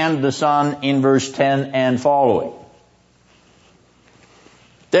 so and the Son in verse 10 and following.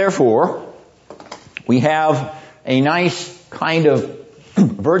 Therefore, we have a nice kind of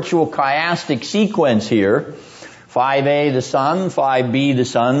virtual chiastic sequence here. 5a, the Son, 5b, the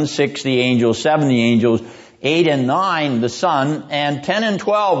Son, 6, the angels, 7, the angels, 8 and 9, the Son, and 10 and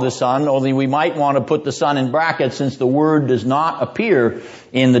 12, the Son, only we might want to put the Son in brackets since the word does not appear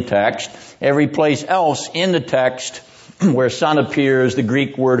in the text. Every place else in the text where Son appears, the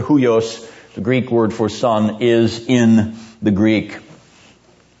Greek word huios, the Greek word for Son, is in the Greek.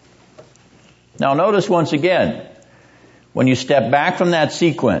 Now notice once again, when you step back from that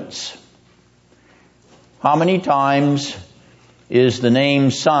sequence, how many times is the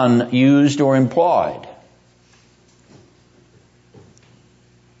name Son used or implied?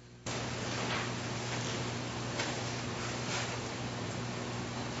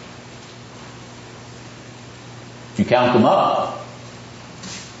 You count them up.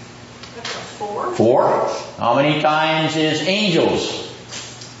 4. 4. How many times is angels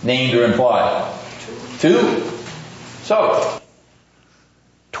named or implied? 2. So,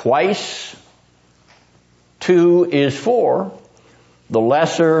 twice 2 is 4. The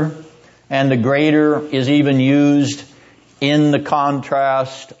lesser and the greater is even used in the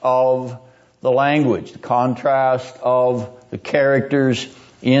contrast of the language, the contrast of the characters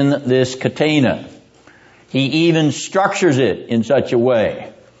in this catena. He even structures it in such a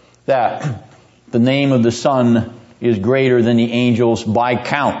way that the name of the Son is greater than the angels by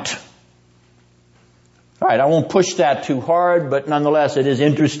count. All right, I won't push that too hard, but nonetheless it is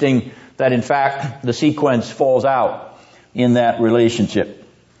interesting that in fact the sequence falls out in that relationship.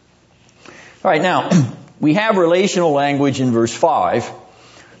 All right, now we have relational language in verse 5.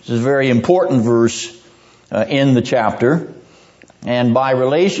 This is a very important verse in the chapter. And by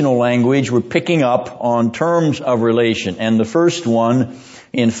relational language, we're picking up on terms of relation. And the first one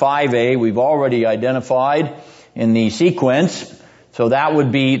in 5a, we've already identified in the sequence. So that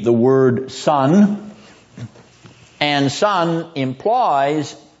would be the word Son. And Son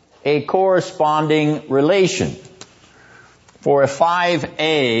implies a corresponding relation. For if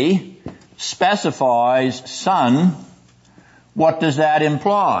 5a specifies Son, what does that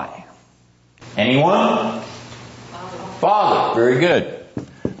imply? Anyone? Father. Very good.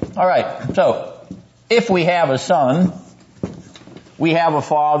 All right. So, if we have a Son, we have a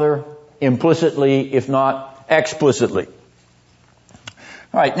Father implicitly, if not explicitly.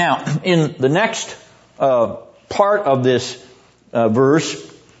 All right. Now, in the next part of this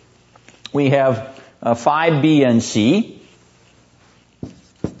verse, we have 5b and c.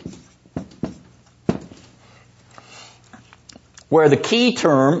 Where the key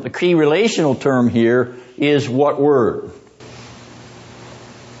term, the key relational term here is what word?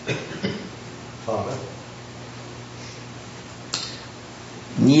 Father.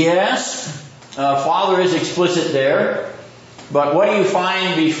 Yes, Father is explicit there. But what do you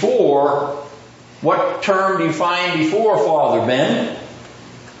find before? What term do you find before Father, Ben?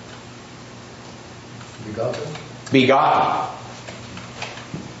 Begotten. Begotten.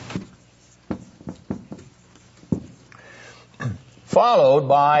 Followed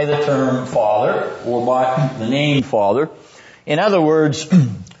by the term Father, or by the name Father. In other words,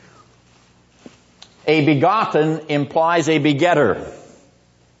 a begotten implies a begetter.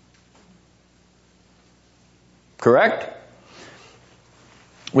 Correct?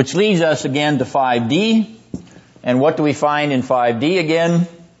 Which leads us again to 5D. And what do we find in 5D again?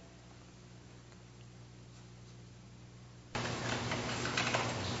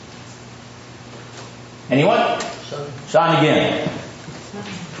 Anyone? Son again.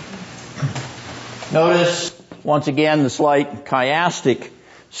 Notice, once again, the slight chiastic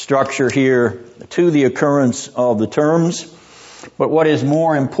structure here to the occurrence of the terms. But what is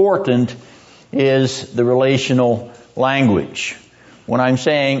more important is the relational language. When I'm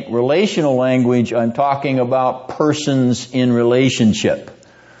saying relational language, I'm talking about persons in relationship.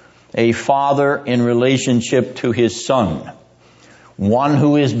 A father in relationship to his son. One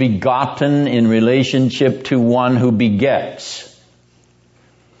who is begotten in relationship to one who begets.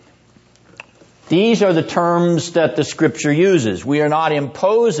 These are the terms that the Scripture uses. We are not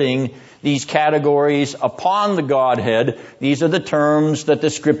imposing these categories upon the Godhead. These are the terms that the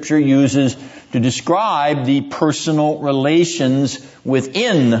Scripture uses to describe the personal relations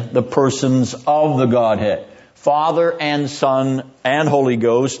within the persons of the Godhead. Father and Son and Holy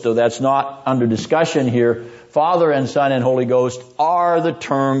Ghost, though that's not under discussion here, Father and Son and Holy Ghost are the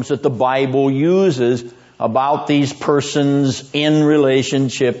terms that the Bible uses about these persons in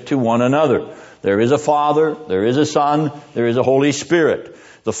relationship to one another. There is a Father, there is a Son, there is a Holy Spirit.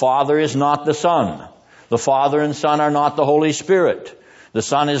 The Father is not the Son. The Father and Son are not the Holy Spirit. The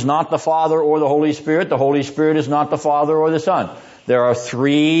Son is not the Father or the Holy Spirit. The Holy Spirit is not the Father or the Son. There are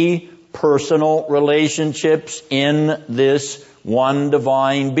three personal relationships in this one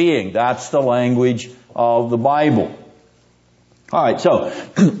divine being. That's the language of the Bible. All right, so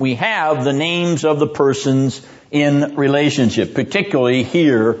we have the names of the persons in relationship, particularly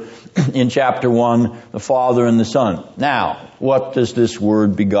here in chapter 1, the Father and the Son. Now, what does this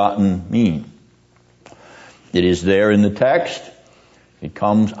word begotten mean? It is there in the text. It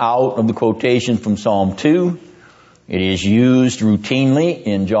comes out of the quotation from Psalm 2. It is used routinely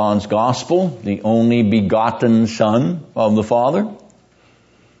in John's Gospel, the only begotten Son of the Father.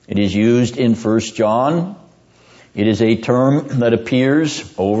 It is used in 1 John. It is a term that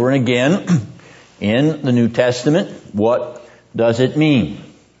appears over and again in the New Testament. What does it mean?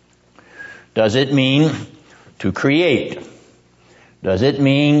 Does it mean to create? Does it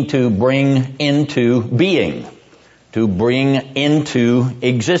mean to bring into being? To bring into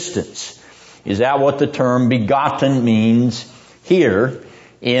existence? Is that what the term begotten means here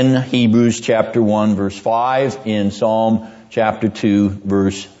in Hebrews chapter 1 verse 5, in Psalm chapter 2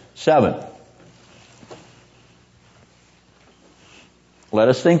 verse 7? Let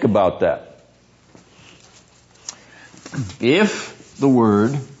us think about that. If the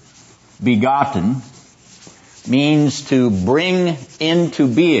word begotten means to bring into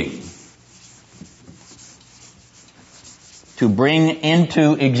being, to bring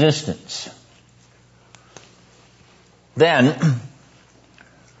into existence, then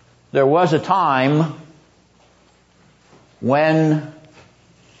there was a time when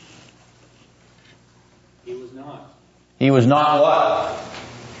He was not. He was not what?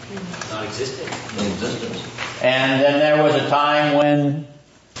 Non-existent. Non-existent. And then there was a time when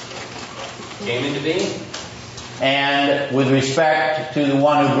Came into being. and with respect to the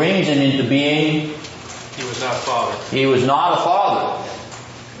one who brings him into being, He was not Father. he was not a father.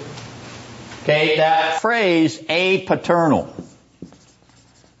 Okay, that phrase, apaternal,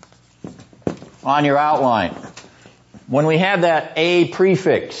 on your outline. When we have that a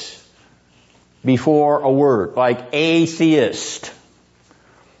prefix before a word, like atheist,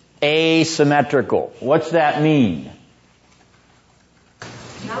 asymmetrical, what's that mean?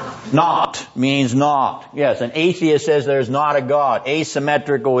 Not means not. Yes, an atheist says there's not a God.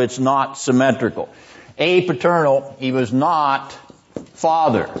 Asymmetrical, it's not symmetrical. Apaternal, he was not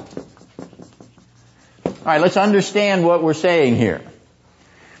father. All right, let's understand what we're saying here.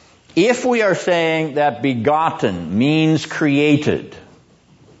 If we are saying that begotten means created,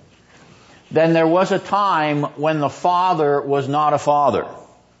 then there was a time when the Father was not a father.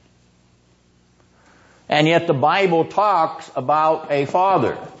 And yet the Bible talks about a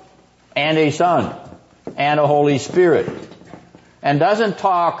Father and a Son and a Holy Spirit, and doesn't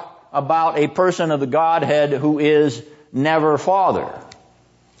talk about a person of the Godhead who is never Father.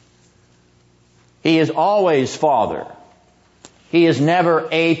 He is always Father. He is never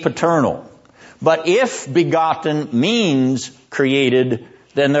apaternal. But if begotten means created,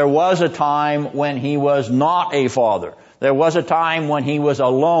 then there was a time when he was not a father. There was a time when he was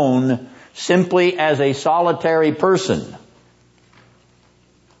alone, simply as a solitary person.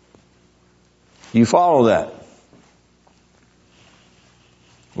 You follow that?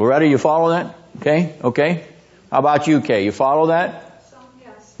 Loretta, you follow that? Okay. How about you, Kay? You follow that?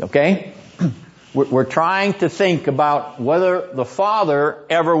 Yes. Okay. We're trying to think about whether the Father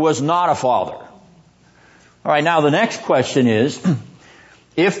ever was not a Father. All right, now the next question is,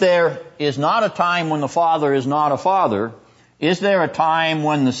 if there is not a time when the Father is not a Father, is there a time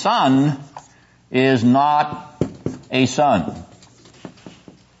when the Son is not a Son?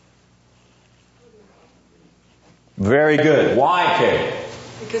 Very good. Why, Kay?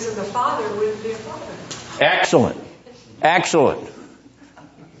 Because of the Father wouldn't be a Father. Excellent. Excellent.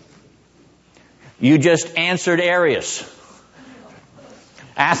 You just answered Arius.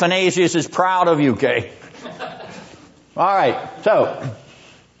 Athanasius is proud of you, Kay. All right. So,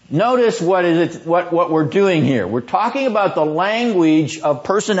 notice what we're doing here. We're talking about the language of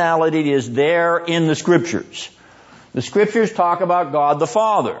personality that is there in the Scriptures. The Scriptures talk about God the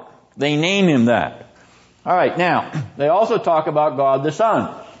Father. They name Him that. All right. Now, they also talk about God the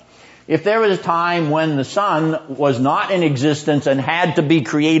Son. If there was a time when the Son was not in existence and had to be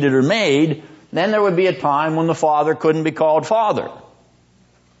created or made, then there would be a time when the Father couldn't be called Father.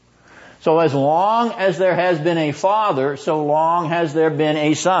 So as long as there has been a Father, so long has there been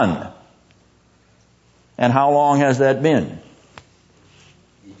a Son. And how long has that been?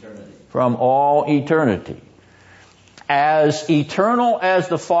 Eternity. From all eternity. As eternal as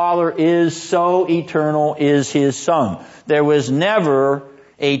the Father is, so eternal is His Son. There was never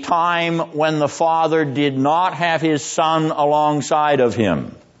a time when the Father did not have His Son alongside of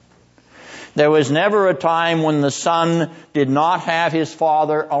Him. There was never a time when the Son did not have His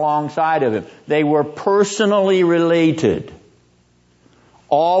Father alongside of Him. They were personally related.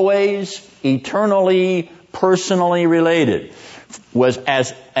 Always, eternally, personally related. Was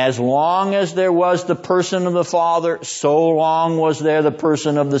as long as there was the person of the Father, so long was there the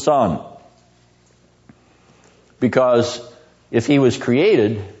person of the Son. Because if He was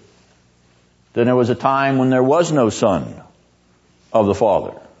created, then there was a time when there was no Son of the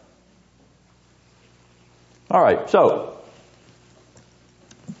Father. All right, so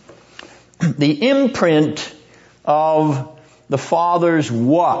the imprint of the Father's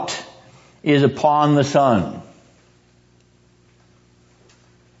what is upon the Son?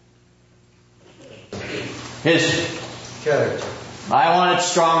 His character. I want it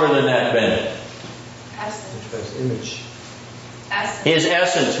stronger than that, Ben. Essence. His image. Essence. His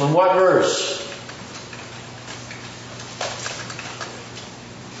essence. From what verse?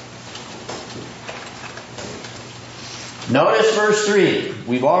 Notice verse 3.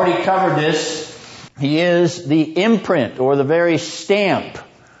 We've already covered this. He is the imprint or the very stamp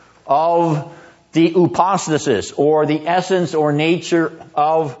of the upostasis or the essence or nature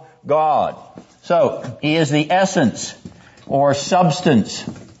of God. So, He is the essence or substance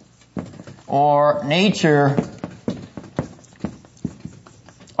or nature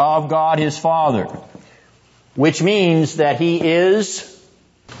of God His Father. Which means that He is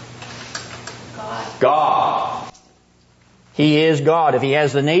God. He is God. If He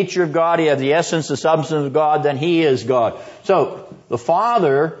has the nature of God, He has the essence, the substance of God, then He is God. So, the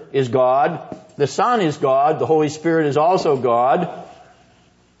Father is God, the Son is God, the Holy Spirit is also God.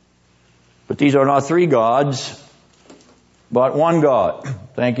 But these are not three gods, but one God.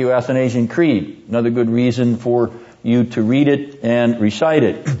 Thank you, Athanasian Creed. Another good reason for you to read it and recite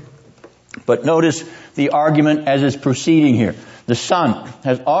it. But notice the argument as it's proceeding here. The Son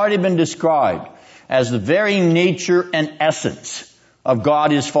has already been described as the very nature and essence of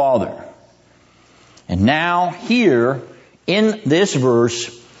God His Father. And now here, in this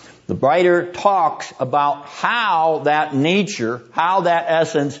verse, the writer talks about how that nature, how that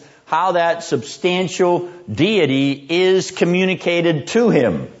essence, how that substantial deity is communicated to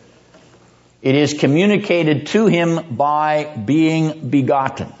Him. It is communicated to Him by being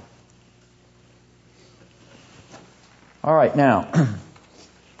begotten. All right, now,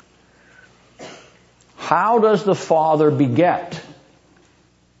 how does the Father beget?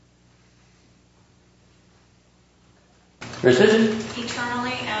 Kristen?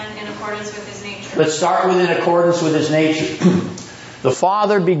 Eternally and in accordance with His nature. Let's start with in accordance with His nature. The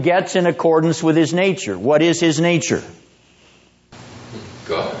Father begets in accordance with His nature. What is His nature?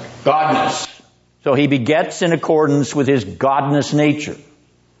 God. Godness. So He begets in accordance with His godness nature.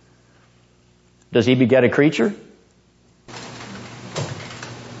 Does He beget a creature?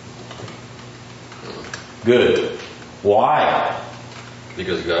 Good. Why?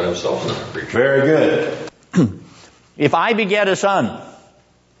 Because God Himself is not a creature. Very good. If I beget a son,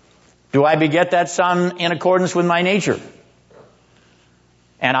 do I beget that son in accordance with my nature?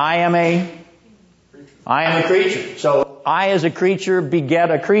 And I am a creature. So I as a creature beget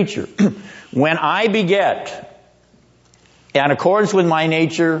a creature. When I beget in accordance with my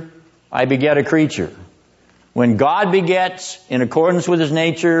nature, I beget a creature. When God begets in accordance with His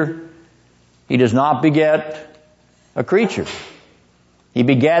nature, He does not beget a creature. He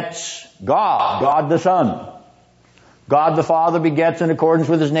begets God, God the Son. God the Father begets in accordance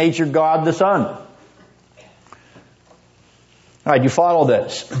with His nature, God the Son. All right, you follow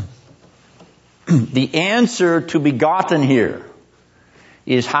this. The answer to begotten here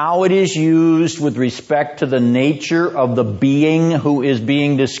is how it is used with respect to the nature of the being who is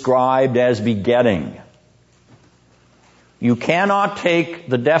being described as begetting. You cannot take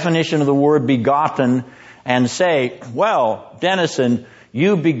the definition of the word begotten and say, well, Dennison,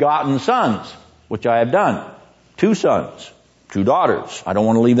 you've begotten sons, which I have done. 2 sons, 2 daughters. I don't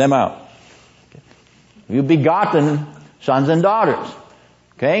want to leave them out. You've begotten sons and daughters.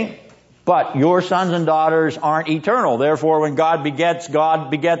 Okay? But your sons and daughters aren't eternal. Therefore, when God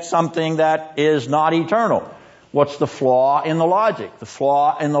begets something that is not eternal. What's the flaw in the logic? The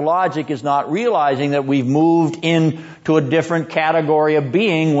flaw in the logic is not realizing that we've moved into a different category of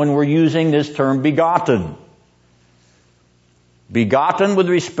being when we're using this term begotten. Begotten with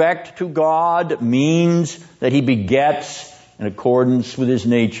respect to God means that He begets in accordance with His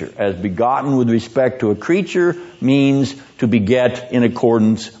nature. As begotten with respect to a creature means to beget in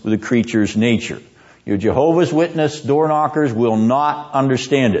accordance with a creature's nature. Your Jehovah's Witness door knockers will not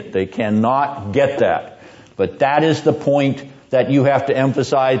understand it. They cannot get that. But that is the point that you have to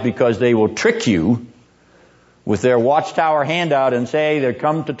emphasize, because they will trick you with their Watchtower handout and say they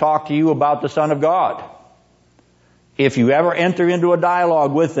come to talk to you about the Son of God. If you ever enter into a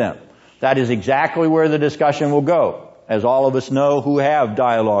dialogue with them, that is exactly where the discussion will go, as all of us know who have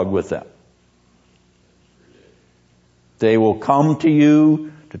dialogue with them. They will come to you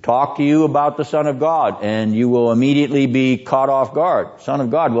to talk to you about the Son of God, and you will immediately be caught off guard. Son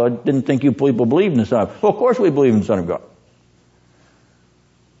of God? Well, I didn't think you people believed in the Son of God. Well, of course we believe in the Son of God.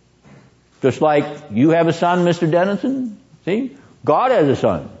 Just like you have a son, Mr. Dennison. See? God has a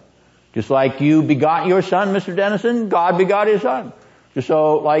son. Just like you begot your son, Mr. Dennison, God begot His son. Just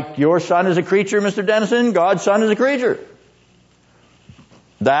so like your son is a creature, Mr. Dennison, God's son is a creature.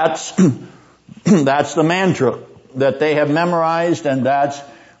 That's the mantra that they have memorized, and that's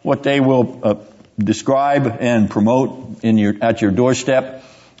what they will describe and promote at your doorstep.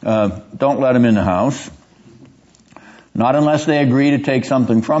 Don't let them in the house. Not unless they agree to take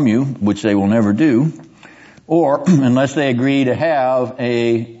something from you, which they will never do, or unless they agree to have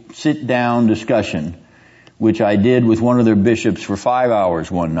a sit-down discussion, which I did with one of their bishops for 5 hours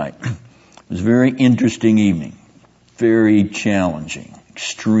one night. It was a very interesting evening. Very challenging.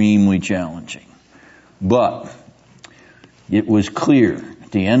 Extremely challenging. But it was clear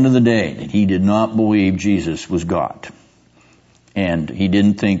at the end of the day that he did not believe Jesus was God. And he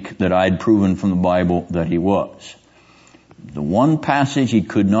didn't think that I'd proven from the Bible that He was. The one passage he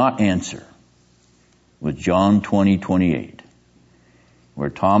could not answer was John 20:28, where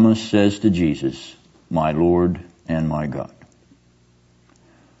Thomas says to Jesus, "My Lord and my God."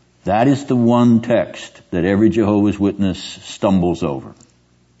 That is the one text that every Jehovah's Witness stumbles over.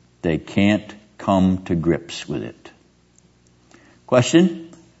 They can't come to grips with it. Question?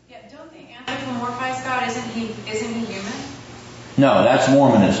 Yeah, don't they anthropomorphize God? Isn't he human? No, that's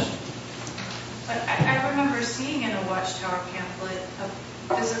Mormonism. But I remember seeing in a Watchtower pamphlet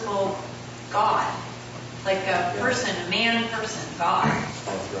a physical God, like a person, a man person, God.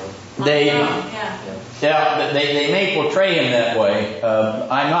 They may portray Him that way.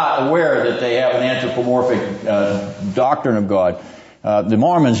 I'm not aware that they have an anthropomorphic doctrine of God. The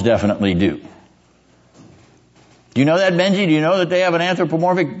Mormons definitely do. Do you know that, Benji? Do you know that they have an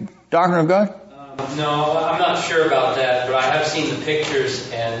anthropomorphic doctrine of God? No, I'm not sure about that, but I have seen the pictures,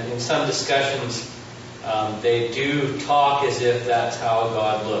 and in some discussions, they do talk as if that's how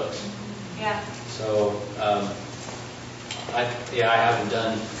God looks. Yeah. So, I haven't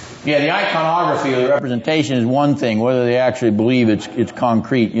done. Yeah, the iconography or the representation is one thing. Whether they actually believe it's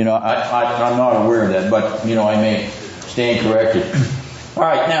concrete, I'm not aware of that, but I may stand corrected. All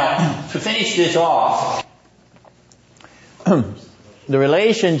right, now to finish this off, the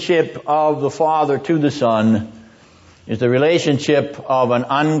relationship of the Father to the Son is the relationship of an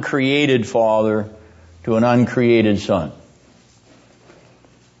uncreated Father to an uncreated Son.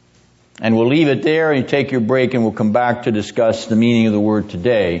 And we'll leave it there and take your break, and we'll come back to discuss the meaning of the word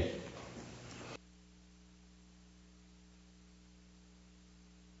today.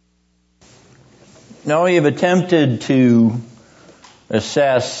 Now we have attempted to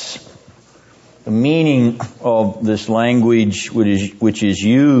assess the meaning of this language which is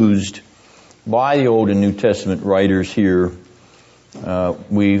used by the Old and New Testament writers here.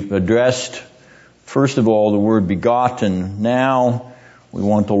 We've addressed, first of all, the word begotten. Now we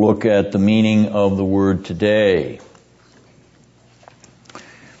want to look at the meaning of the word today.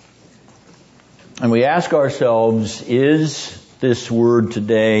 And we ask ourselves, is this word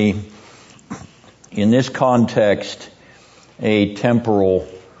today, in this context, a temporal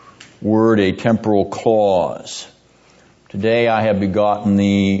word, a temporal clause? Today I have begotten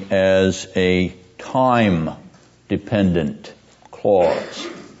thee as a time-dependent clause.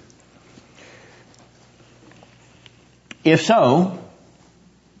 If so,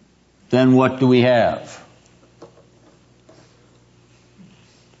 then what do we have?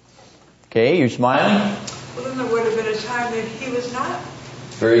 Okay, you're smiling? Well, then there would have been a time that he was not.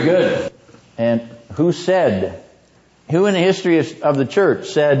 Very good. And who in the history of the church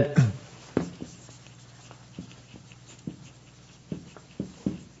said,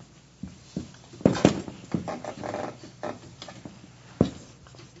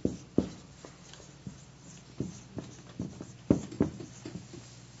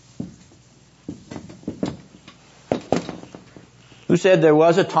 who said there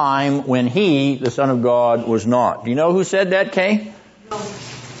was a time when he, the Son of God, was not? Do you know who said that, Kay? No. I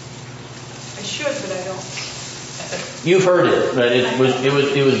should, but I don't. You've heard it, but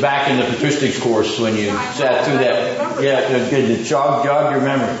it was back in the patristics course when you sat through that. Yeah, it jog your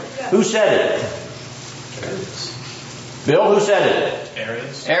memory. Yeah. Who said it? Arius. Bill, who said it?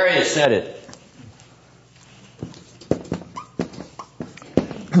 Arius. Arius said it.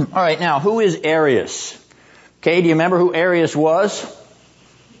 All right, now who is Arius? Okay, do you remember who Arius was?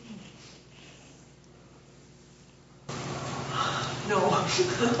 No.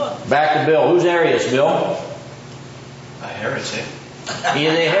 Back to Bill. Who's Arius, Bill? A heretic. He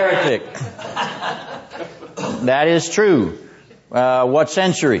is a heretic. That is true. What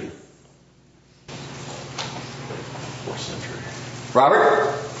century? 4th century.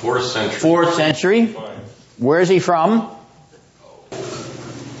 Robert? 4th century. 4th century. Where is he from?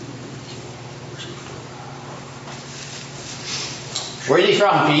 Where's he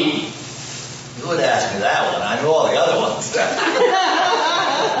from, Pete? You would ask me that one. I knew all the other ones.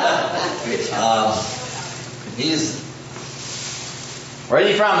 Where's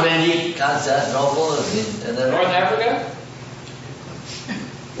he from, Benji? Constantinople. And then North Africa?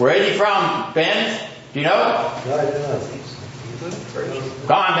 Where is he from, Ben? Do you know? No, I do not.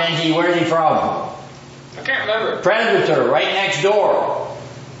 Come on, Benji. Where is he from? I can't remember. Presbyter, right next door.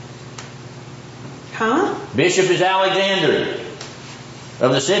 Huh? Bishop is Alexander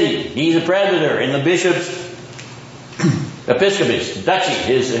of the city. He's a presbyter in the bishop's episcopus, duchy,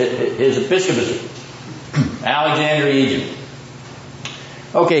 his episcopacy. Alexandria, Egypt.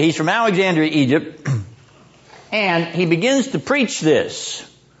 Okay, he's from Alexandria, Egypt, and he begins to preach this.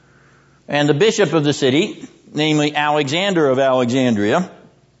 And the bishop of the city, namely Alexander of Alexandria,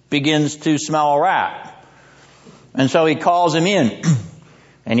 begins to smell a rat. And so he calls him in,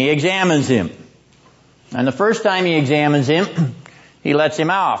 and he examines him. And the first time he examines him, he lets him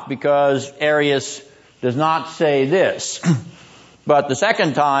off because Arius does not say this. But the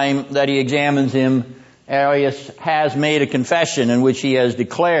second time that he examines him, Arius has made a confession in which he has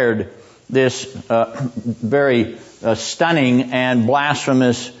declared this very stunning and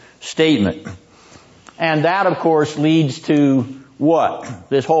blasphemous statement. And that, of course, leads to what?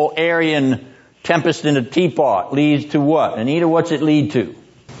 This whole Arian tempest in a teapot leads to what? Anita, what's it lead to?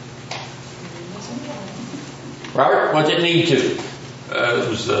 Robert, what's it lead to?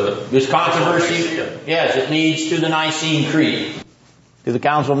 This controversy? Yes, it leads to the Nicene Creed. To the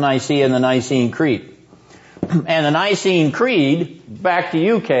Council of Nicaea and the Nicene Creed. And the Nicene Creed, back to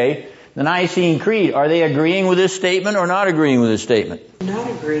you, Kay, the Nicene Creed, are they agreeing with this statement or not agreeing with this statement? Not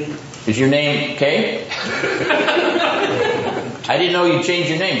agreeing. Is your name Kay? I didn't know you changed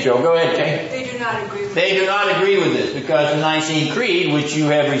your name, Joe. Go ahead, Kay. They do not agree with They do not agree with this because the Nicene Creed, which you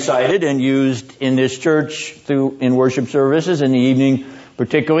have recited and used in this church in worship services in the evening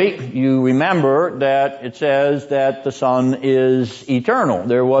particularly, you remember that it says that the Son is eternal.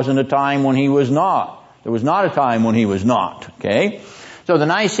 There wasn't a time when he was not. There was not a time when he was not. Okay? So the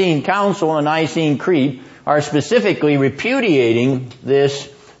Nicene Council and the Nicene Creed are specifically repudiating this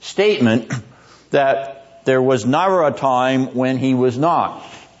statement that there was never a time when he was not.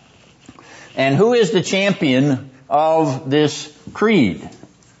 And who is the champion of this creed?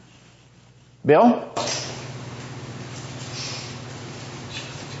 Bill?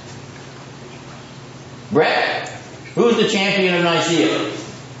 Brett? Who's the champion of Nicaea?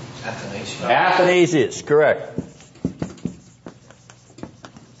 Athanasius. Athanasius, correct.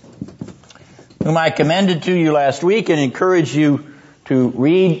 Whom I commended to you last week and encouraged you to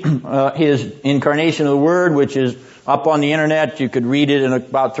read his Incarnation of the Word, which is up on the internet. You could read it in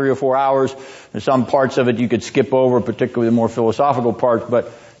about 3 or 4 hours. There's some parts of it you could skip over, particularly the more philosophical parts.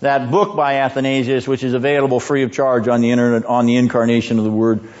 But that book by Athanasius, which is available free of charge on the internet, on the Incarnation of the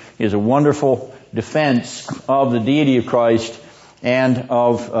Word, is a wonderful defense of the deity of Christ and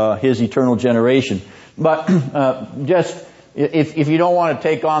of His eternal generation. But just if you don't want to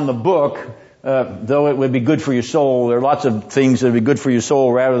take on the book, though it would be good for your soul, there are lots of things that would be good for your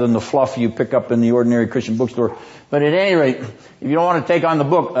soul rather than the fluff you pick up in the ordinary Christian bookstore. But at any rate, if you don't want to take on the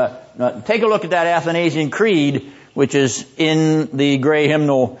book, take a look at that Athanasian Creed, which is in the gray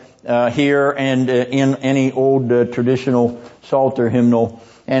hymnal here and in any old traditional Psalter hymnal,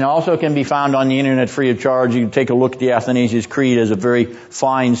 and also can be found on the internet free of charge. You can take a look at the Athanasian Creed as a very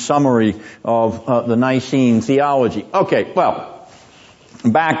fine summary of the Nicene theology. Okay, well,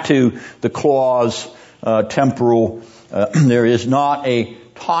 back to the clause temporal. There is not a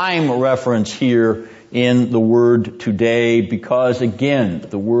time reference here in the word today because, again,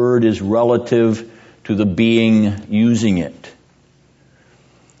 the word is relative to the being using it.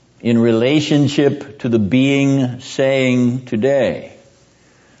 In relationship to the being saying today.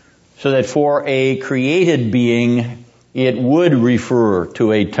 So that for a created being, it would refer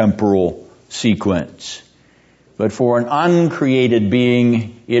to a temporal sequence. But for an uncreated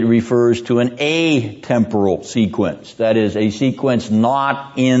being, it refers to an atemporal sequence. That is, a sequence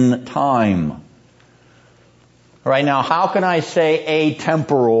not in time. All right, now how can I say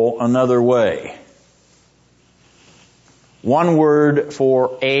atemporal another way? One word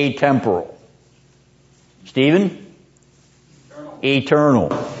for atemporal. Stephen?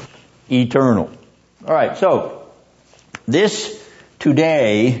 Eternal. Eternal. All right, so this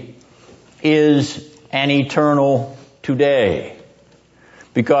today is an eternal today.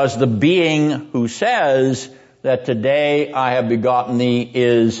 Because the being who says that today I have begotten thee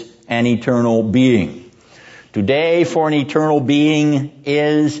is an eternal being. Today for an eternal being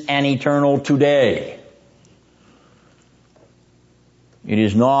is an eternal today. It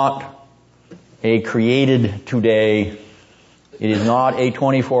is not a created today. It is not a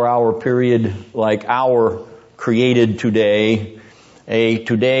 24-hour period like our created today, a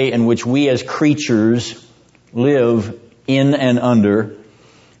today in which we as creatures live in and under.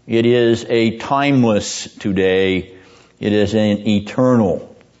 It is a timeless today. It is an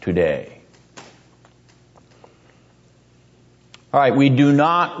eternal today. All right, we do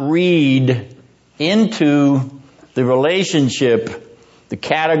not read into the relationship the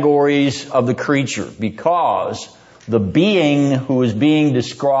categories of the creature because the being who is being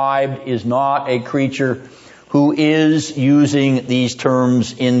described is not a creature who is using these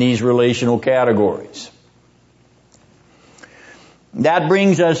terms in these relational categories. That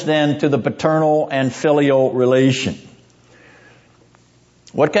brings us then to the paternal and filial relation.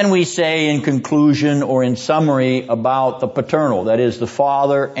 What can we say in conclusion or in summary about the paternal, that is the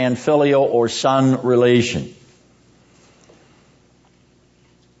father and filial or son relation?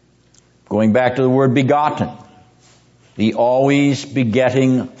 Going back to the word begotten, the always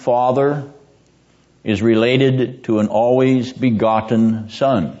begetting Father is related to an always begotten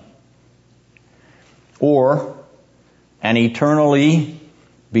Son. Or, an eternally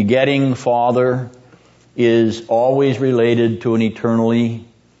begetting Father is always related to an eternally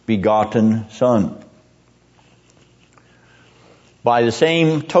begotten Son. By the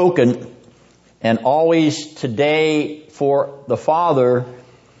same token, an always today for the Father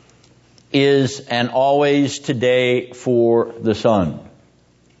is an always today for the Son.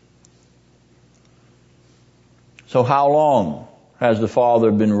 So how long has the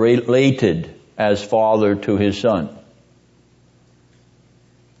Father been related as Father to His Son?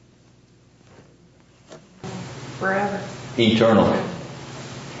 Forever. Eternally.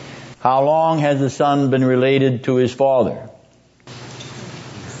 How long has the Son been related to His Father?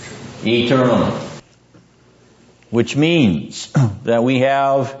 Eternally. Which means that we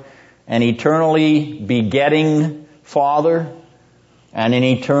have an eternally begetting Father and an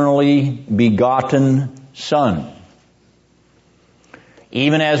eternally begotten Son.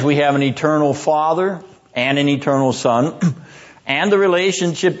 Even as we have an eternal Father and an eternal Son, and the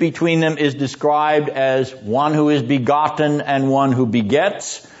relationship between them is described as one who is begotten and one who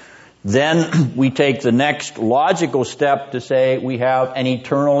begets, then we take the next logical step to say we have an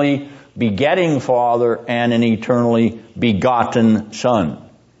eternally begetting Father and an eternally begotten Son.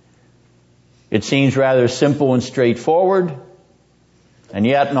 It seems rather simple and straightforward, and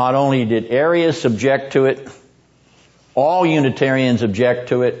yet not only did Arius object to it, all Unitarians object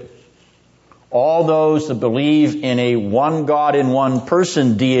to it, all those that believe in a one God in one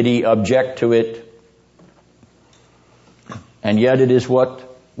person deity object to it, and yet it is what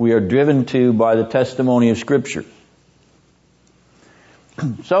we are driven to by the testimony of Scripture.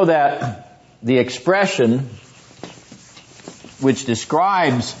 So that the expression which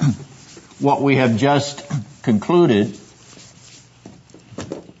describes what we have just concluded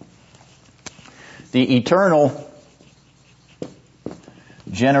the eternal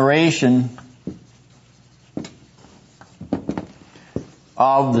generation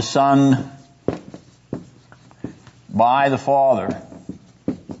of the Son by the Father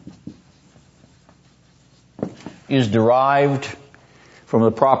is derived from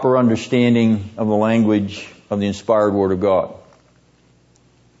the proper understanding of the language of the inspired Word of God.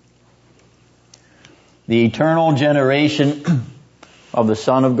 The eternal generation of the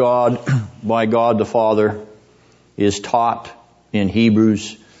Son of God by God the Father is taught in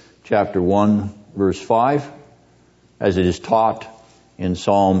Hebrews chapter 1 verse 5, as it is taught in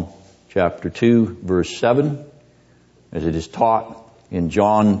Psalm chapter 2 verse 7, as it is taught in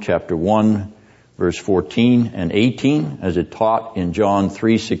John chapter 1 verse 14 and 18, as it taught in John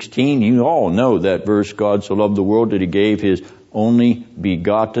 3:16. You all know that verse, God so loved the world that He gave His only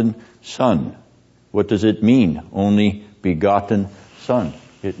begotten Son. What does it mean, only begotten Son?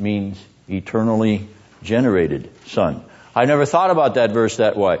 It means eternally generated Son. I never thought about that verse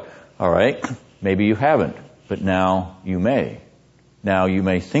that way. All right, maybe you haven't, but now you may. Now you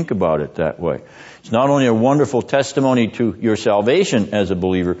may think about it that way. It's not only a wonderful testimony to your salvation as a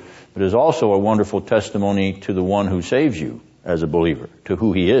believer, but it's also a wonderful testimony to the one who saves you as a believer, to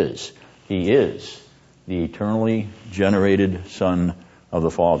who He is. He is the eternally generated Son of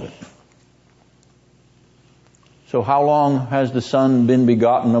the Father. So how long has the Son been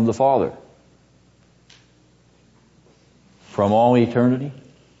begotten of the Father? From all eternity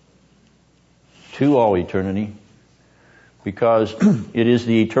to all eternity, because it is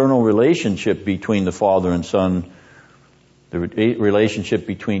the eternal relationship between the Father and Son, the relationship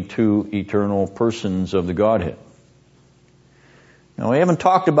between two eternal persons of the Godhead. Now, we haven't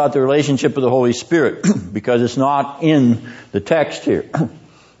talked about the relationship of the Holy Spirit because it's not in the text here.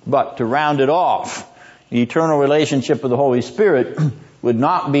 But to round it off, the eternal relationship of the Holy Spirit would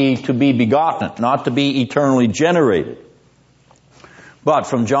not be to be begotten, not to be eternally generated. But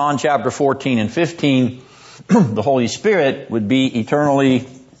from John chapter 14 and 15, the Holy Spirit would be eternally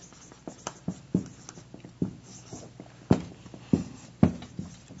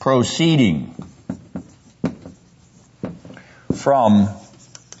proceeding from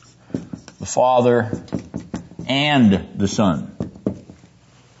the Father and the Son.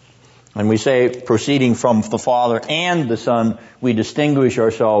 When we say proceeding from the Father and the Son, we distinguish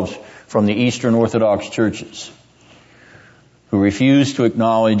ourselves from the Eastern Orthodox churches who refuse to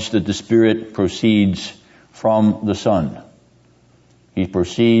acknowledge that the Spirit proceeds from the Son. He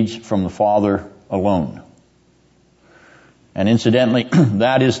proceeds from the Father alone. And incidentally,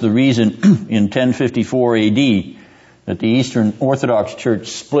 that is the reason in 1054 AD that the Eastern Orthodox Church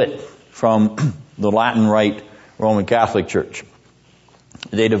split from the Latin Rite Roman Catholic Church.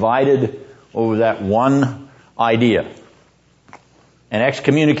 They divided over that one idea and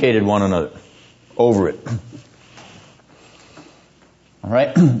excommunicated one another over it. All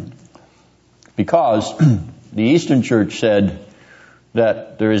right? Because the Eastern Church said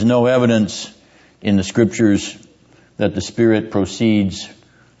that there is no evidence in the Scriptures that the Spirit proceeds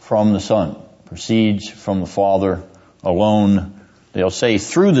from the Son, proceeds from the Father alone. They'll say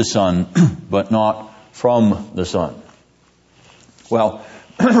through the Son, but not from the Son. Well,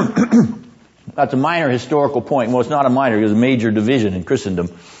 that's a minor historical point. Well, it's not a minor, it was a major division in Christendom.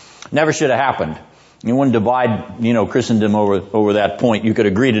 Never should have happened. You wouldn't divide, Christendom over that point. You could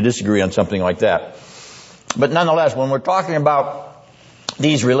agree to disagree on something like that. But nonetheless, when we're talking about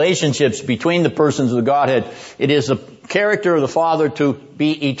these relationships between the persons of the Godhead, it is the character of the Father to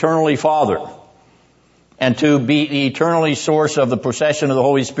be eternally Father and to be the eternally source of the procession of the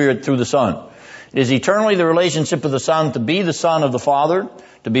Holy Spirit through the Son. It is eternally the relationship of the Son to be the Son of the Father,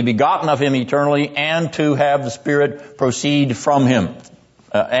 to be begotten of Him eternally, and to have the Spirit proceed from Him,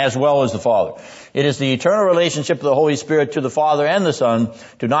 as well as the Father. It is the eternal relationship of the Holy Spirit to the Father and the Son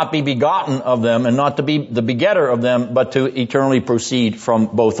to not be begotten of them and not to be the begetter of them, but to eternally proceed from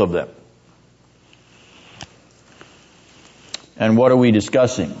both of them. And what are we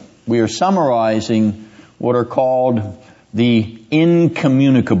discussing? We are summarizing what are called the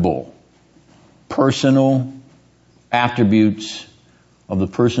incommunicable personal attributes of the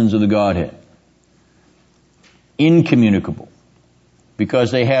persons of the Godhead. Incommunicable.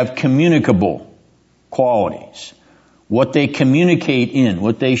 Because they have communicable qualities. What they communicate in,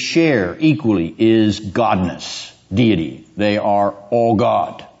 what they share equally is godness, deity. They are all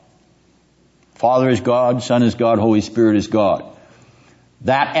God. Father is God, Son is God, Holy Spirit is God.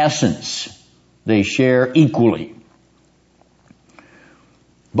 That essence they share equally.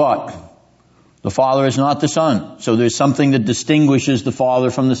 But the Father is not the Son. So there's something that distinguishes the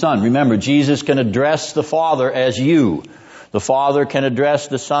Father from the Son. Remember, Jesus can address the Father as you. The Father can address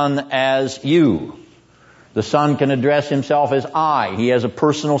the Son as you. The Son can address himself as I. He has a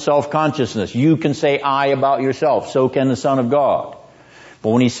personal self-consciousness. You can say I about yourself. So can the Son of God. But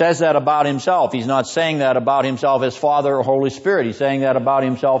when he says that about himself, he's not saying that about himself as Father or Holy Spirit. He's saying that about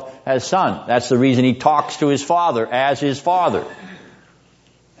himself as Son. That's the reason he talks to his Father as his Father.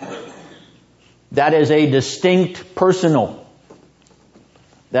 That is a distinct personal.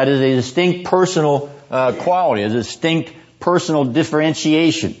 That is a distinct personal quality, a distinct personal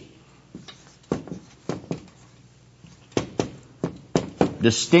differentiation.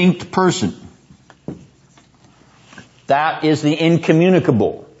 Distinct person. That is the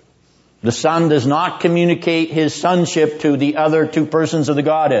incommunicable. The Son does not communicate his sonship to the other two persons of the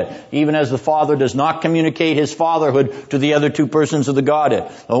Godhead, even as the Father does not communicate his fatherhood to the other two persons of the Godhead.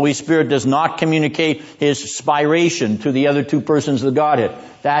 The Holy Spirit does not communicate his spiration to the other two persons of the Godhead.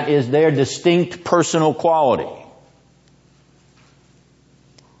 That is their distinct personal quality.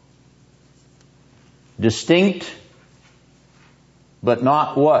 Distinct, but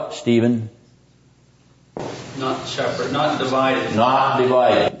not what, Stephen? Not separate, not divided. Not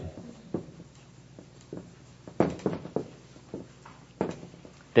divided.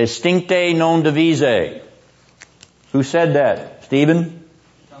 Distincte non divise. Who said that? Stephen?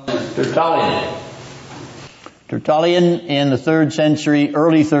 Tertullian. Tertullian, in the 3rd century,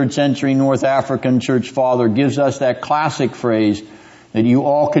 early 3rd century North African church father, gives us that classic phrase that you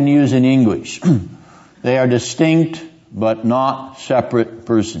all can use in English. They are distinct but not separate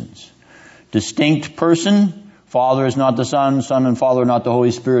persons. Distinct person, Father is not the Son, Son and Father are not the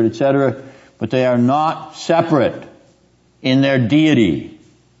Holy Spirit, etc. But they are not separate in their deity,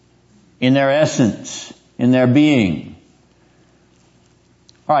 in their essence, in their being.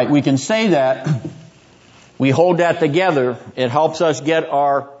 All right, we can say that. We hold that together. It helps us get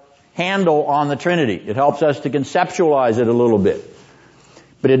our handle on the Trinity. It helps us to conceptualize it a little bit.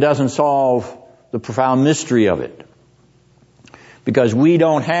 But it doesn't solve the profound mystery of it. Because we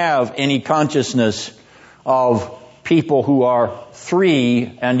don't have any consciousness of people who are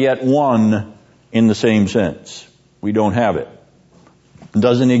three and yet one in the same sense. We don't have it. It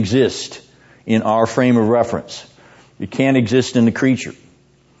doesn't exist in our frame of reference. It can't exist in the creature.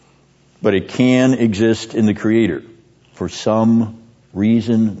 But it can exist in the Creator for some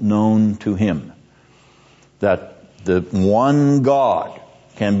reason known to Him. That the one God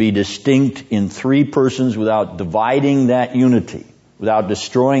can be distinct in three persons without dividing that unity, without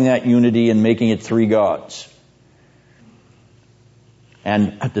destroying that unity and making it three gods.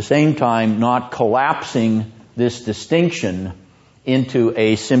 And at the same time, not collapsing this distinction into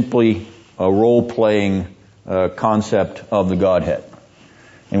a simply a role-playing concept of the Godhead,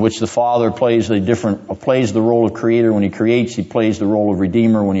 in which the Father plays the role of Creator when He creates, He plays the role of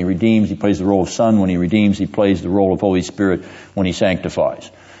Redeemer when He redeems, He plays the role of Son when He redeems, He plays the role of Holy Spirit when He sanctifies.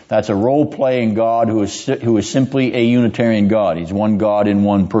 That's a role-playing God who is simply a Unitarian God. He's one God in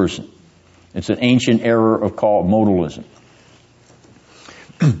one person. It's an ancient error called modalism.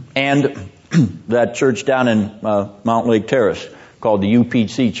 And that church down in Mount Lake Terrace called the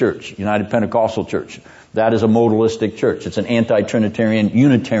UPC Church, United Pentecostal Church. That is a modalistic church. It's an anti-Trinitarian,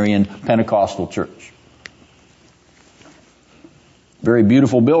 Unitarian Pentecostal church. Very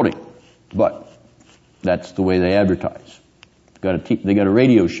beautiful building, but that's the way they advertise. They got a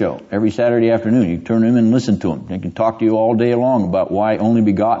radio show every Saturday afternoon. You turn them in and listen to them. They can talk to you all day long about why only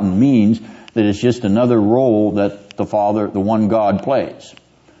begotten means that it's just another role that the Father, the one God, plays.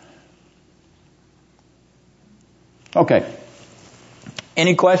 Okay.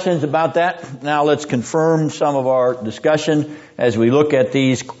 Any questions about that? Now let's confirm some of our discussion as we look at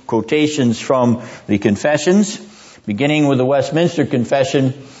these quotations from the Confessions, beginning with the Westminster Confession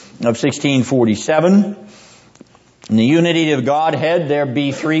of 1647. In the unity of Godhead, there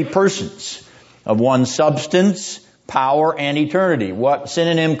be three persons of one substance, power, and eternity. What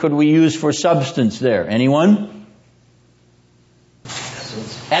synonym could we use for substance there? Anyone?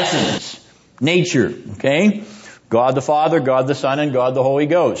 Essence. Nature. Okay? God the Father, God the Son, and God the Holy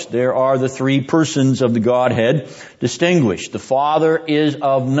Ghost. There are the three persons of the Godhead distinguished. The Father is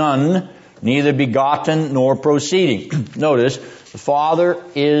of none, neither begotten nor proceeding. Notice, the Father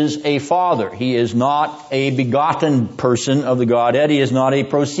is a Father. He is not a begotten person of the Godhead. He is not a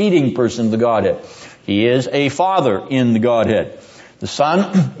proceeding person of the Godhead. He is a Father in the Godhead. The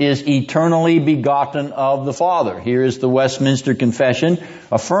Son is eternally begotten of the Father. Here is the Westminster Confession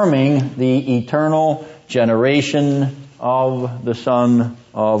affirming the eternal generation of the Son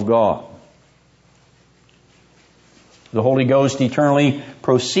of God. The Holy Ghost eternally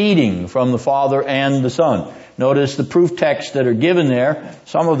proceeding from the Father and the Son. Notice the proof texts that are given there.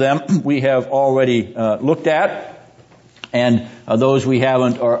 Some of them we have already looked at. And those we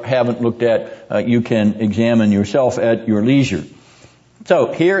haven't looked at, you can examine yourself at your leisure.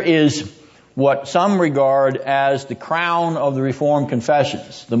 So here is what some regard as the crown of the Reformed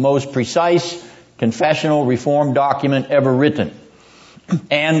confessions, the most precise confessional Reformed document ever written.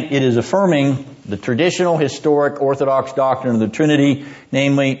 And it is affirming the traditional historic Orthodox doctrine of the Trinity,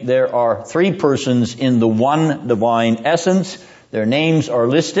 namely there are three persons in the one divine essence. Their names are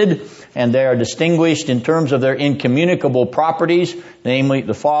listed, and they are distinguished in terms of their incommunicable properties. Namely,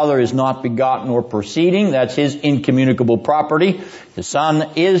 the Father is not begotten or proceeding. That's His incommunicable property. The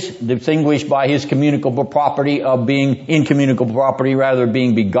Son is distinguished by His communicable property of being incommunicable property, rather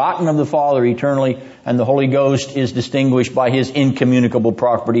being begotten of the Father eternally. And the Holy Ghost is distinguished by His incommunicable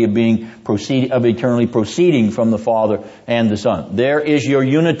property of being eternally proceeding from the Father and the Son. There is your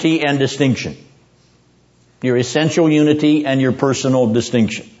unity and distinction. Your essential unity and your personal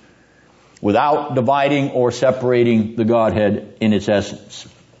distinction, without dividing or separating the Godhead in its essence.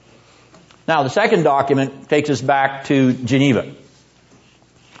 Now, the second document takes us back to Geneva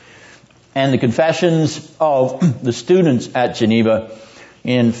and the confessions of the students at Geneva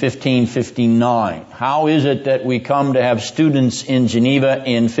in 1559. How is it that we come to have students in Geneva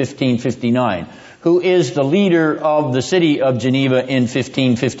in 1559? Who is the leader of the city of Geneva in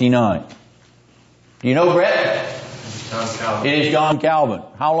 1559? Do you know, Brett? John Calvin. It is John Calvin.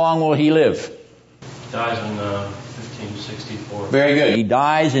 How long will he live? He dies in 1564. Very good. He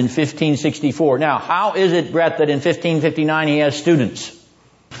dies in 1564. Now, how is it, Brett, that in 1559 he has students?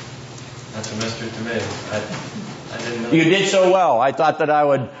 That's a mystery to me. I didn't know. You did so well. I thought that I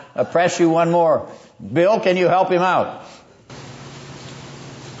would press you one more. Bill, can you help him out?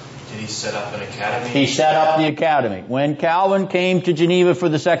 Did he set up an academy? He set up the academy. When Calvin came to Geneva for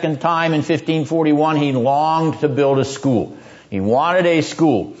the second time in 1541, he longed to build a school. He wanted a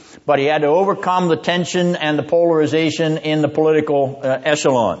school, but he had to overcome the tension and the polarization in the political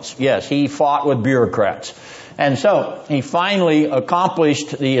echelons. Yes, he fought with bureaucrats. And so he finally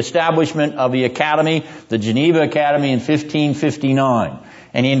accomplished the establishment of the academy, the Geneva Academy, in 1559.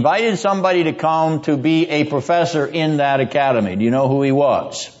 And he invited somebody to come to be a professor in that academy. Do you know who he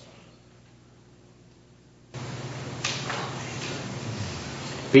was?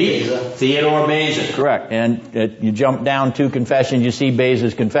 Theodore Beza, correct. And you jump down two confessions, you see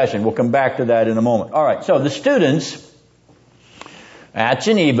Beza's confession. We'll come back to that in a moment. All right, so the students at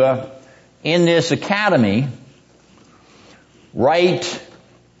Geneva in this academy write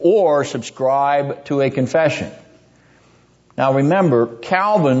or subscribe to a confession. Now remember,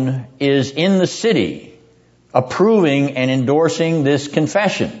 Calvin is in the city approving and endorsing this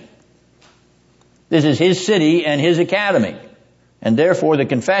confession. This is his city and his academy. And therefore the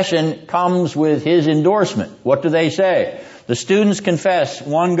confession comes with his endorsement. What do they say? The students confess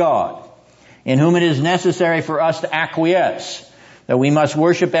one God, in whom it is necessary for us to acquiesce, that we must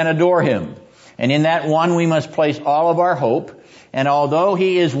worship and adore Him. And in that one we must place all of our hope. And although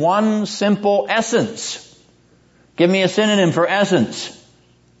He is one simple essence, give me a synonym for essence.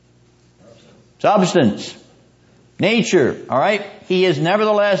 Substance. Nature. All right? He is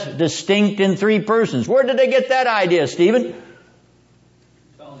nevertheless distinct in three persons. Where did they get that idea, Stephen?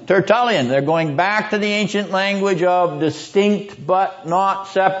 Tertullian. They're going back to the ancient language of distinct but not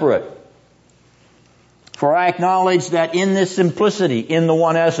separate. For I acknowledge that in this simplicity, in the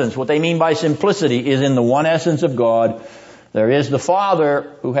one essence, what they mean by simplicity is in the one essence of God, there is the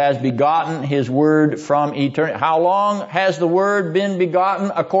Father who has begotten His Word from eternity. How long has the Word been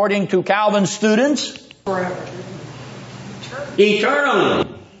begotten according to Calvin's students? Forever. Eternally.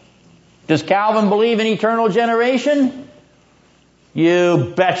 Does Calvin believe in eternal generation?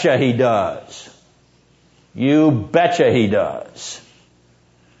 You betcha he does. You betcha he does.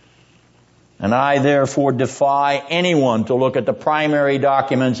 And I therefore defy anyone to look at the primary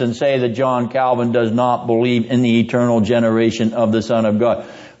documents and say that John Calvin does not believe in the eternal generation of the Son of God.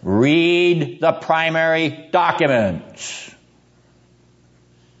 Read the primary documents.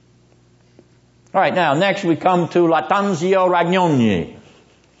 All right, now next we come to Lattanzio Ragnoni.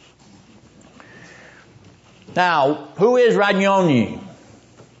 Now, who is Ragnoni?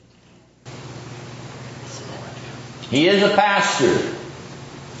 He is a pastor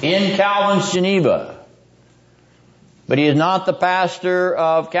in Calvin's Geneva. But he is not the pastor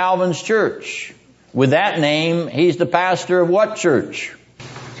of Calvin's church. With that name, he's the pastor of what church?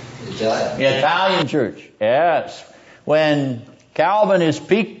 Italian. The Italian church. Yes. When Calvin is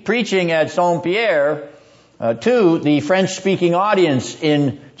preaching at Saint-Pierre to the French-speaking audience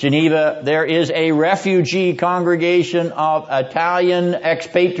in Geneva, there is a refugee congregation of Italian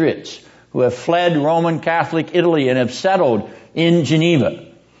expatriates who have fled Roman Catholic Italy and have settled in Geneva.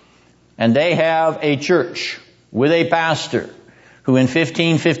 And they have a church. with a pastor who in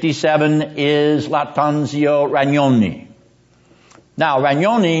 1557 is Lattanzio Ragnoni. Now,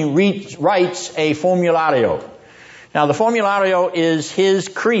 Ragnoni writes a formulario. Now, the formulario is his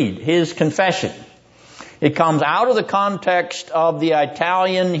creed, his confession. It comes out of the context of the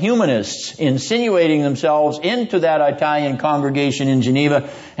Italian humanists insinuating themselves into that Italian congregation in Geneva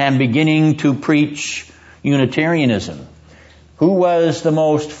and beginning to preach Unitarianism. Who was the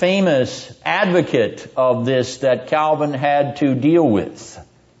most famous advocate of this that Calvin had to deal with?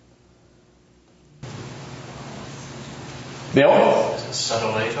 Bill?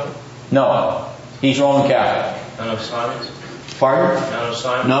 Sadoleto? No. He's Roman Catholic. None of Simons? Pardon? None of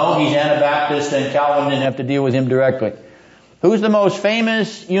Simons? No, he's Anabaptist, and Calvin didn't have to deal with him directly. Who's the most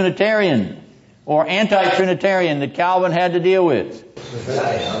famous Unitarian or anti-Trinitarian that Calvin had to deal with?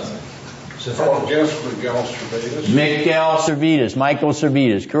 Michael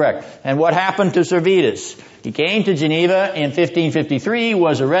Servetus, correct. And what happened to Servetus? He came to Geneva in 1553,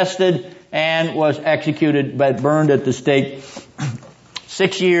 was arrested, and was executed, but burned at the stake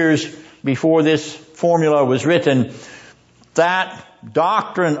 6 years before this formula was written. That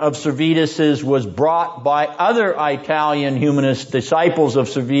doctrine of Servetus's was brought by other Italian humanist disciples of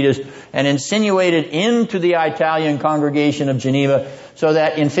Servetus and insinuated into the Italian congregation of Geneva, so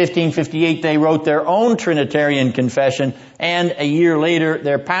that in 1558 they wrote their own Trinitarian confession, and a year later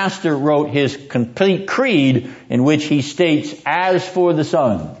their pastor wrote his complete creed, in which he states, as for the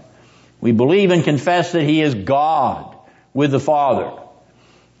Son, we believe and confess that He is God with the Father.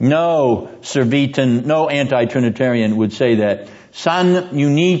 No Servetan, no anti-Trinitarian would say that. Son,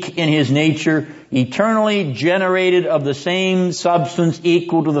 unique in His nature, eternally generated of the same substance,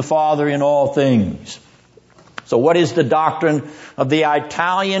 equal to the Father in all things. So what is the doctrine of the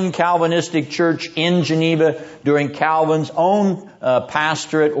Italian Calvinistic Church in Geneva during Calvin's own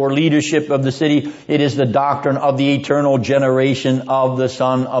pastorate or leadership of the city? It is the doctrine of the eternal generation of the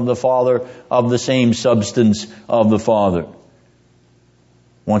Son, of the Father, of the same substance of the Father.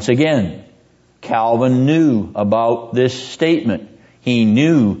 Once again, Calvin knew about this statement. He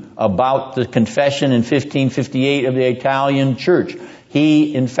knew about the confession in 1558 of the Italian Church.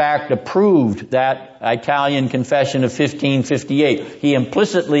 He, in fact, approved that Italian confession of 1558. He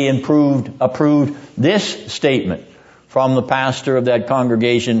implicitly approved this statement from the pastor of that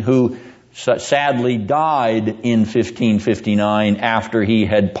congregation, who sadly died in 1559 after he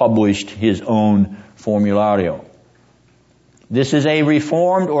had published his own formulario. This is a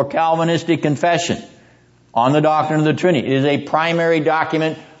Reformed or Calvinistic confession on the doctrine of the Trinity. It is a primary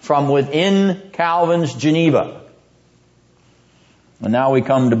document from within Calvin's Geneva. And now we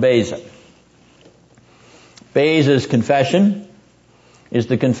come to Beza. Beza's confession is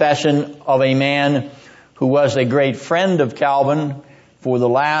the confession of a man who was a great friend of Calvin for the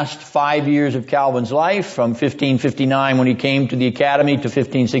last 5 years of Calvin's life, from 1559 when he came to the academy to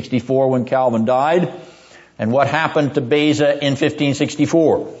 1564 when Calvin died. And what happened to Beza in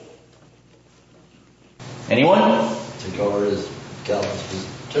 1564? Anyone?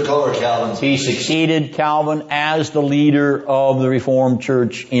 Took over Calvin's. He succeeded Calvin as the leader of the Reformed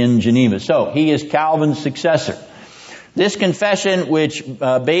Church in Geneva. So he is Calvin's successor. This confession, which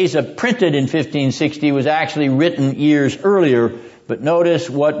Beza printed in 1560, was actually written years earlier. But notice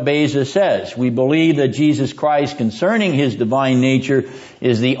what Beza says. We believe that Jesus Christ, concerning His divine nature,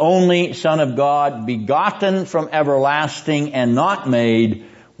 is the only Son of God, begotten from everlasting and not made,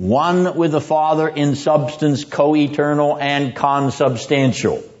 one with the Father in substance, co-eternal and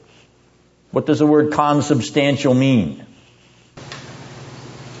consubstantial. What does the word consubstantial mean?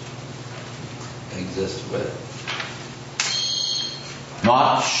 Exists with.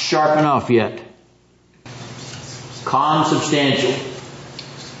 Not sharp enough yet. Consubstantial.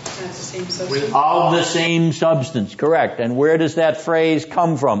 That's the same substance. Of the same substance, correct. And where does that phrase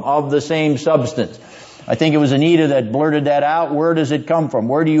come from? Of the same substance. I think it was Anita that blurted that out. Where does it come from?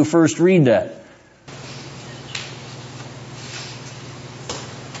 Where do you first read that?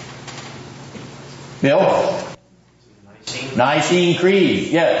 Bill? Nicene Creed.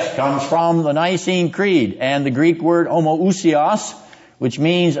 Yes, comes from the Nicene Creed. And the Greek word homoousios, which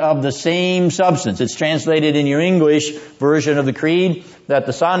means of the same substance. It's translated in your English version of the Creed that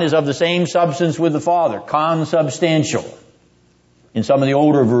the Son is of the same substance with the Father. Consubstantial. In some of the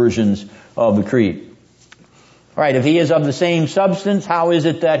older versions of the Creed. All right, if He is of the same substance, how is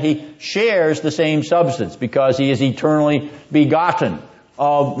it that He shares the same substance? Because He is eternally begotten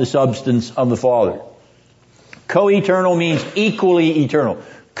of the substance of the Father. Co-eternal means equally eternal.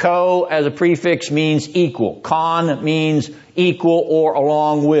 Co as a prefix means equal. Con means equal or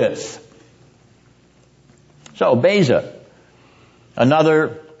along with. So Beza,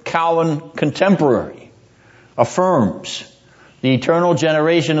 another Calvin contemporary, affirms the eternal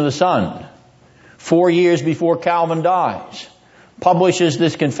generation of the Son 4 years before Calvin dies, publishes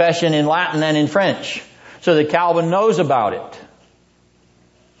this confession in Latin and in French so that Calvin knows about it.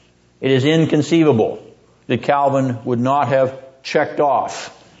 It is inconceivable that Calvin would not have checked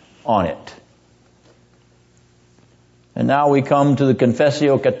off on it. And now we come to the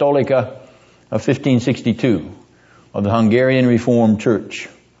Confessio Cattolica of 1562 of the Hungarian Reformed Church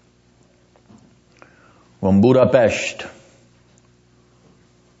from Budapest,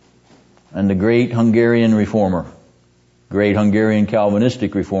 and the great Hungarian reformer, great Hungarian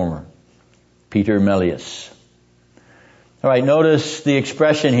Calvinistic reformer, Peter Melius. All right, notice the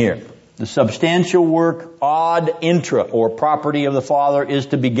expression here. The substantial work ad intra, or property of the Father, is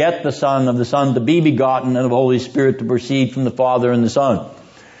to beget the Son, of the Son to be begotten, and of the Holy Spirit to proceed from the Father and the Son.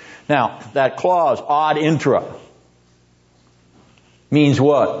 Now, that clause, ad intra, means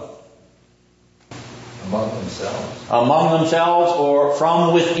what? Among themselves. Among themselves, or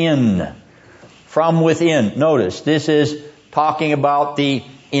from within. From within. Notice, this is talking about the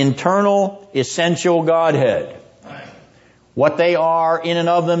internal, essential Godhead. What they are in and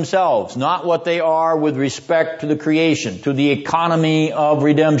of themselves, not what they are with respect to the creation, to the economy of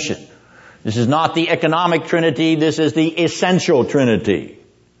redemption. This is not the economic Trinity, this is the essential Trinity.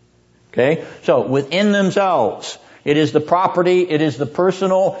 Okay? So, within themselves, it is the property, it is the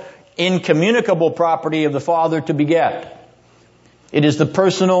personal, incommunicable property of the Father to beget. It is the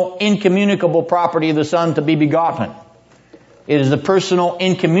personal, incommunicable property of the Son to be begotten. It is the personal,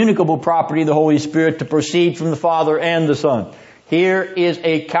 incommunicable property of the Holy Spirit to proceed from the Father and the Son. Here is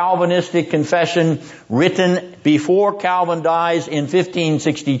a Calvinistic confession written before Calvin dies in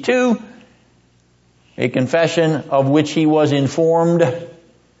 1562, a confession of which he was informed.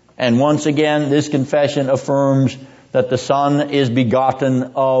 And once again, this confession affirms that the Son is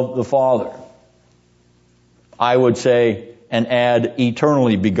begotten of the Father. I would say, and add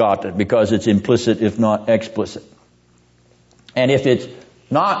eternally begotten, because it's implicit if not explicit. And if it's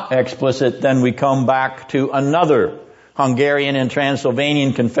not explicit, then we come back to another Hungarian and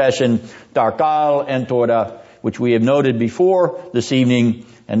Transylvanian confession, Darkal and Torda, which we have noted before this evening.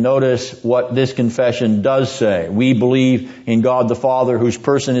 And notice what this confession does say. We believe in God the Father, whose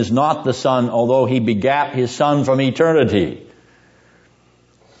person is not the Son, although He begat His Son from eternity.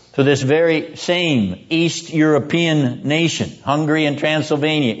 So this very same East European nation, Hungary and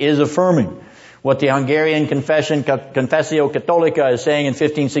Transylvania, is affirming what the Hungarian confession, Confessio Cattolica, is saying in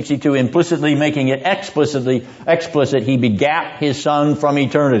 1562, implicitly making it explicit. He begat His Son from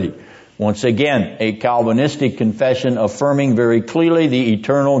eternity. Once again, a Calvinistic confession affirming very clearly the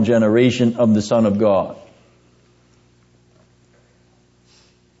eternal generation of the Son of God.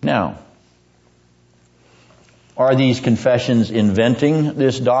 Now, are these confessions inventing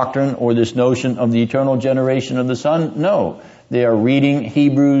this doctrine or this notion of the eternal generation of the Son? No. They are reading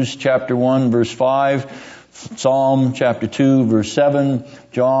Hebrews chapter 1 verse 5, Psalm chapter 2 verse 7,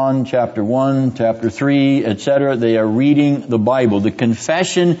 John chapter 1, chapter 3, etc. They are reading the Bible. The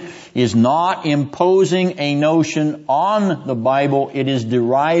confession is not imposing a notion on the Bible. It is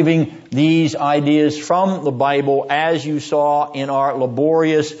deriving these ideas from the Bible, as you saw in our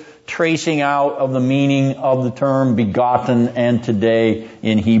laborious tracing out of the meaning of the term begotten and today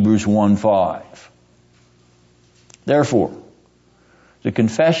in Hebrews 1:5. Therefore, the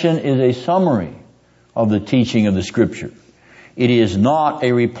confession is a summary of the teaching of the Scripture. It is not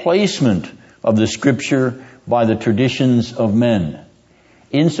a replacement of the Scripture by the traditions of men.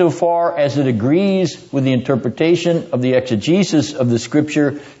 Insofar as it agrees with the interpretation of the exegesis of the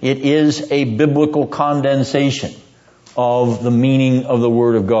Scripture, it is a biblical condensation of the meaning of the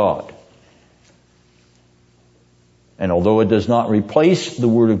Word of God. And although it does not replace the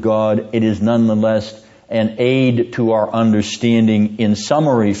Word of God, it is nonetheless an aid to our understanding in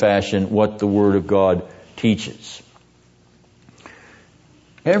summary fashion what the Word of God teaches.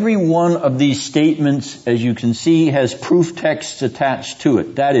 Every one of these statements, as you can see, has proof texts attached to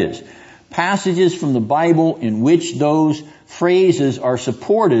it. That is, passages from the Bible in which those phrases are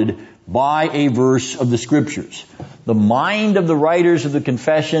supported by a verse of the Scriptures. The mind of the writers of the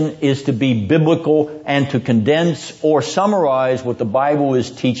confession is to be biblical and to condense or summarize what the Bible is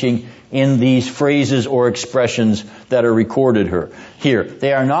teaching in these phrases or expressions that are recorded here.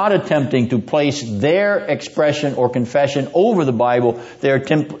 They are not attempting to place their expression or confession over the Bible. They are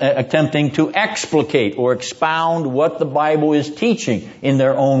attempting to explicate or expound what the Bible is teaching in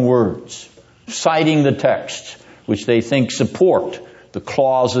their own words, citing the texts which they think support the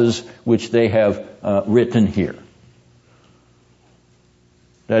clauses which they have written here.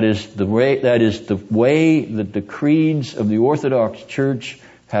 That is the way that the creeds of the Orthodox Church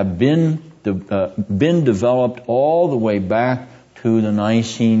have been developed all the way back to the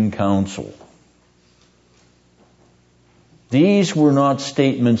Nicene Council. These were not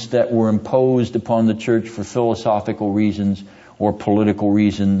statements that were imposed upon the church for philosophical reasons or political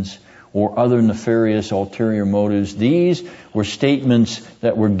reasons or other nefarious ulterior motives. These were statements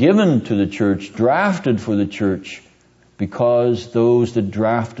that were given to the church, drafted for the church, because those that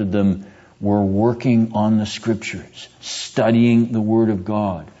drafted them were working on the Scriptures, studying the Word of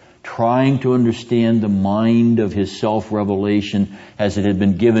God, trying to understand the mind of His self-revelation as it had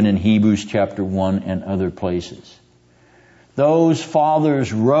been given in Hebrews chapter 1 and other places. Those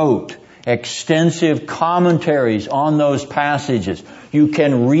fathers wrote extensive commentaries on those passages. You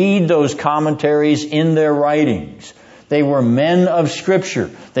can read those commentaries in their writings. They were men of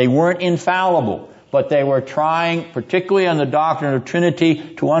Scripture. They weren't infallible, but they were trying, particularly on the doctrine of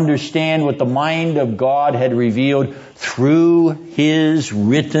Trinity, to understand what the mind of God had revealed through His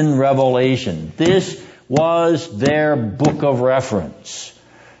written revelation. This was their book of reference.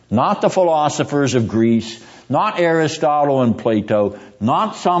 Not the philosophers of Greece, not Aristotle and Plato,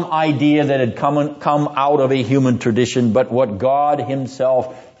 not some idea that had come out of a human tradition, but what God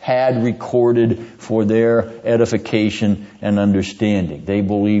Himself had recorded for their edification and understanding. They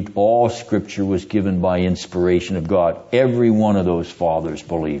believed all Scripture was given by inspiration of God. Every one of those fathers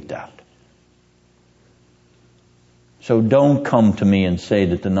believed that. So don't come to me and say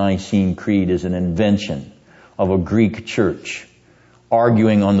that the Nicene Creed is an invention of a Greek church,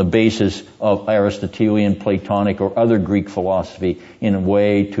 arguing on the basis of Aristotelian, Platonic, or other Greek philosophy in a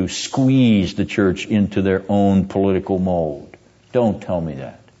way to squeeze the church into their own political mold. Don't tell me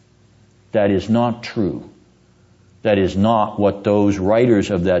that. That is not true. That is not what those writers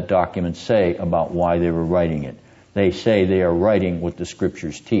of that document say about why they were writing it. They say they are writing what the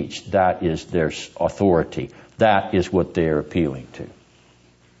Scriptures teach. That is their authority. That is what they are appealing to.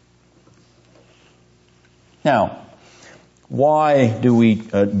 Now, why do we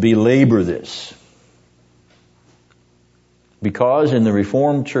belabor this? Because in the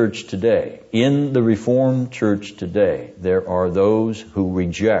Reformed Church today, there are those who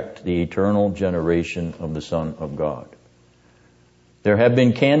reject the eternal generation of the Son of God. There have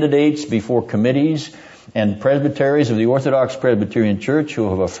been candidates before committees and presbyteries of the Orthodox Presbyterian Church who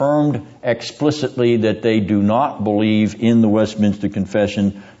have affirmed explicitly that they do not believe in the Westminster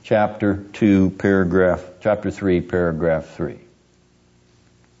Confession, chapter 3, paragraph 3.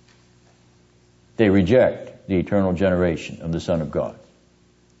 They reject the eternal generation of the Son of God.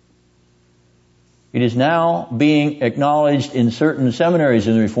 It is now being acknowledged in certain seminaries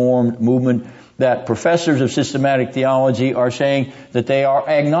in the Reformed movement that professors of systematic theology are saying that they are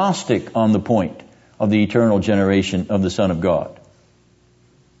agnostic on the point of the eternal generation of the Son of God.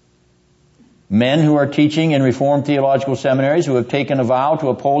 Men who are teaching in Reformed theological seminaries who have taken a vow to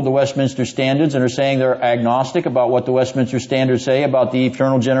uphold the Westminster Standards and are saying they're agnostic about what the Westminster Standards say about the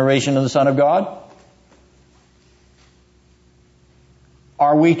eternal generation of the Son of God.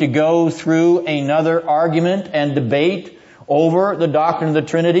 Are we to go through another argument and debate over the doctrine of the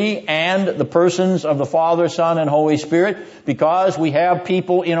Trinity and the persons of the Father, Son, and Holy Spirit because we have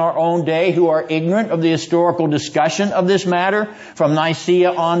people in our own day who are ignorant of the historical discussion of this matter from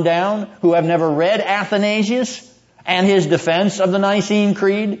Nicaea on down, who have never read Athanasius and his defense of the Nicene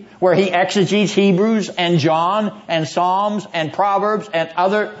Creed, where he exegetes Hebrews and John and Psalms and Proverbs and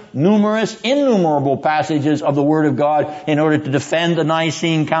other innumerable passages of the Word of God in order to defend the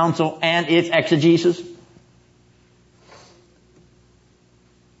Nicene Council and its exegesis?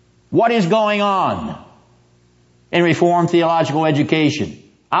 What is going on in Reformed theological education?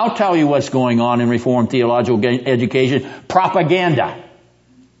 I'll tell you what's going on in Reformed theological education. Propaganda.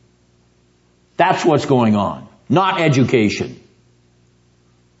 That's what's going on. Not education.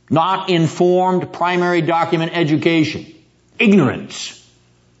 Not informed primary document education. Ignorance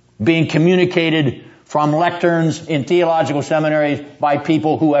being communicated from lecterns in theological seminaries by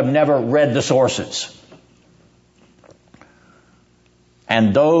people who have never read the sources.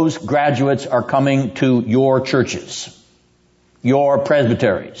 And those graduates are coming to your churches, your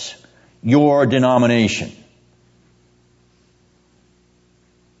presbyteries, your denomination.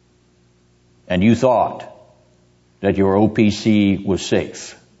 And you thought that your OPC was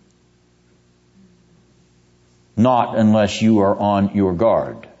safe. Not unless you are on your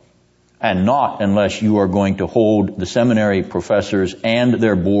guard. And not unless you are going to hold the seminary professors and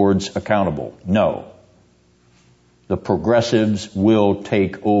their boards accountable. No. The progressives will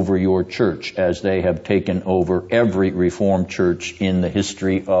take over your church as they have taken over every Reformed church in the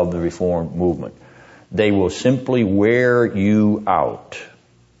history of the Reformed movement. They will simply wear you out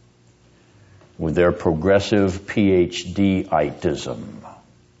with their progressive PhD-itism.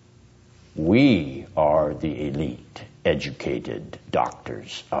 We are the elite, educated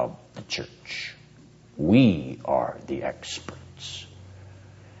doctors of the church. We are the experts.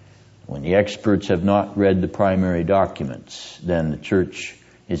 When the experts have not read the primary documents, then the church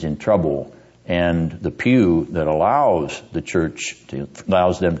is in trouble, and the pew that allows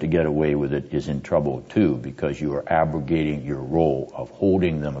them to get away with it is in trouble too, because you are abrogating your role of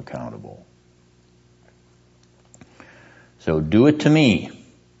holding them accountable. So do it to me.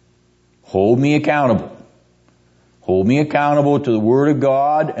 Hold me accountable. Hold me accountable to the Word of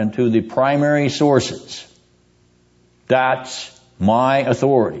God and to the primary sources. That's my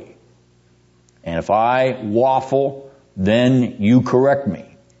authority. And if I waffle, then you correct me.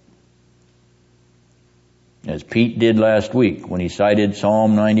 As Pete did last week when he cited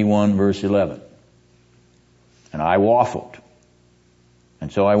Psalm 91 verse 11. And I waffled.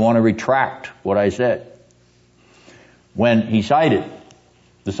 And so I want to retract what I said. When he cited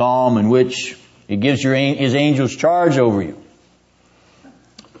the psalm in which he gives his angels charge over you.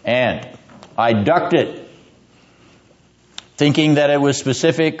 And I ducked it, thinking that it was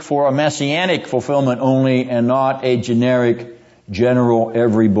specific for a messianic fulfillment only and not a generic, general,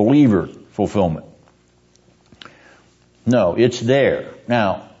 every believer fulfillment. No, it's there.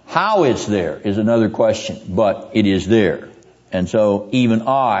 Now, how it's there is another question, but it is there. And so even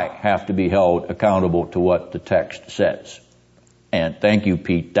I have to be held accountable to what the text says. And thank you,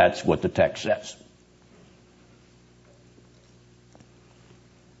 Pete, that's what the text says.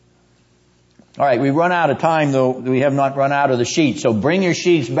 All right, we run out of time, though we have not run out of the sheets. So bring your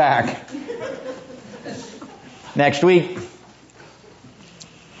sheets back next week.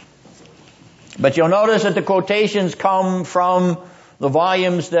 But you'll notice that the quotations come from the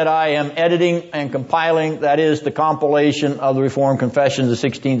volumes that I am editing and compiling. That is the compilation of the Reformed Confessions of the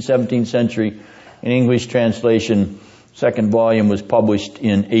 16th, 17th century in English translation. Second volume was published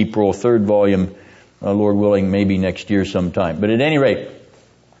in April. Third volume, Lord willing, maybe next year sometime. But at any rate,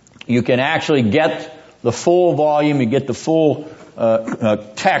 you can actually get the full volume. You get the full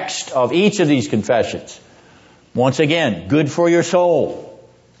text of each of these confessions. Once again, good for your soul.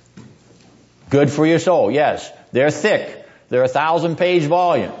 Good for your soul, yes. They're thick. They're 1,000-page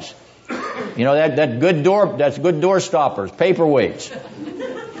volumes. You know, that's good door stoppers, paperweights.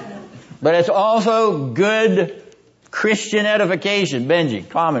 But it's also good Christian edification. Benji,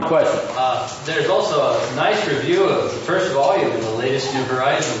 comment, question? There's also a nice review of the first volume in the latest New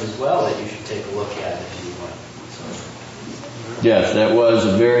Horizons as well that you should take a look at if you want. Yes, that was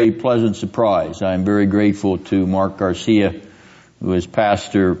a very pleasant surprise. I'm very grateful to Mark Garcia, who is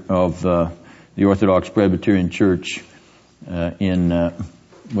pastor of the Orthodox Presbyterian Church in the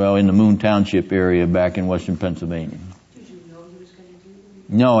Moon Township area back in western Pennsylvania. Did you know he was going to do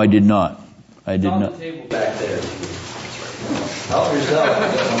it? No, I did not. I did not. On the table back there. Help yourself.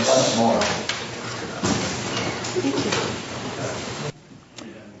 Get one bunch more.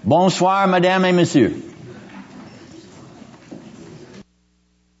 Bonsoir, mesdames et messieurs.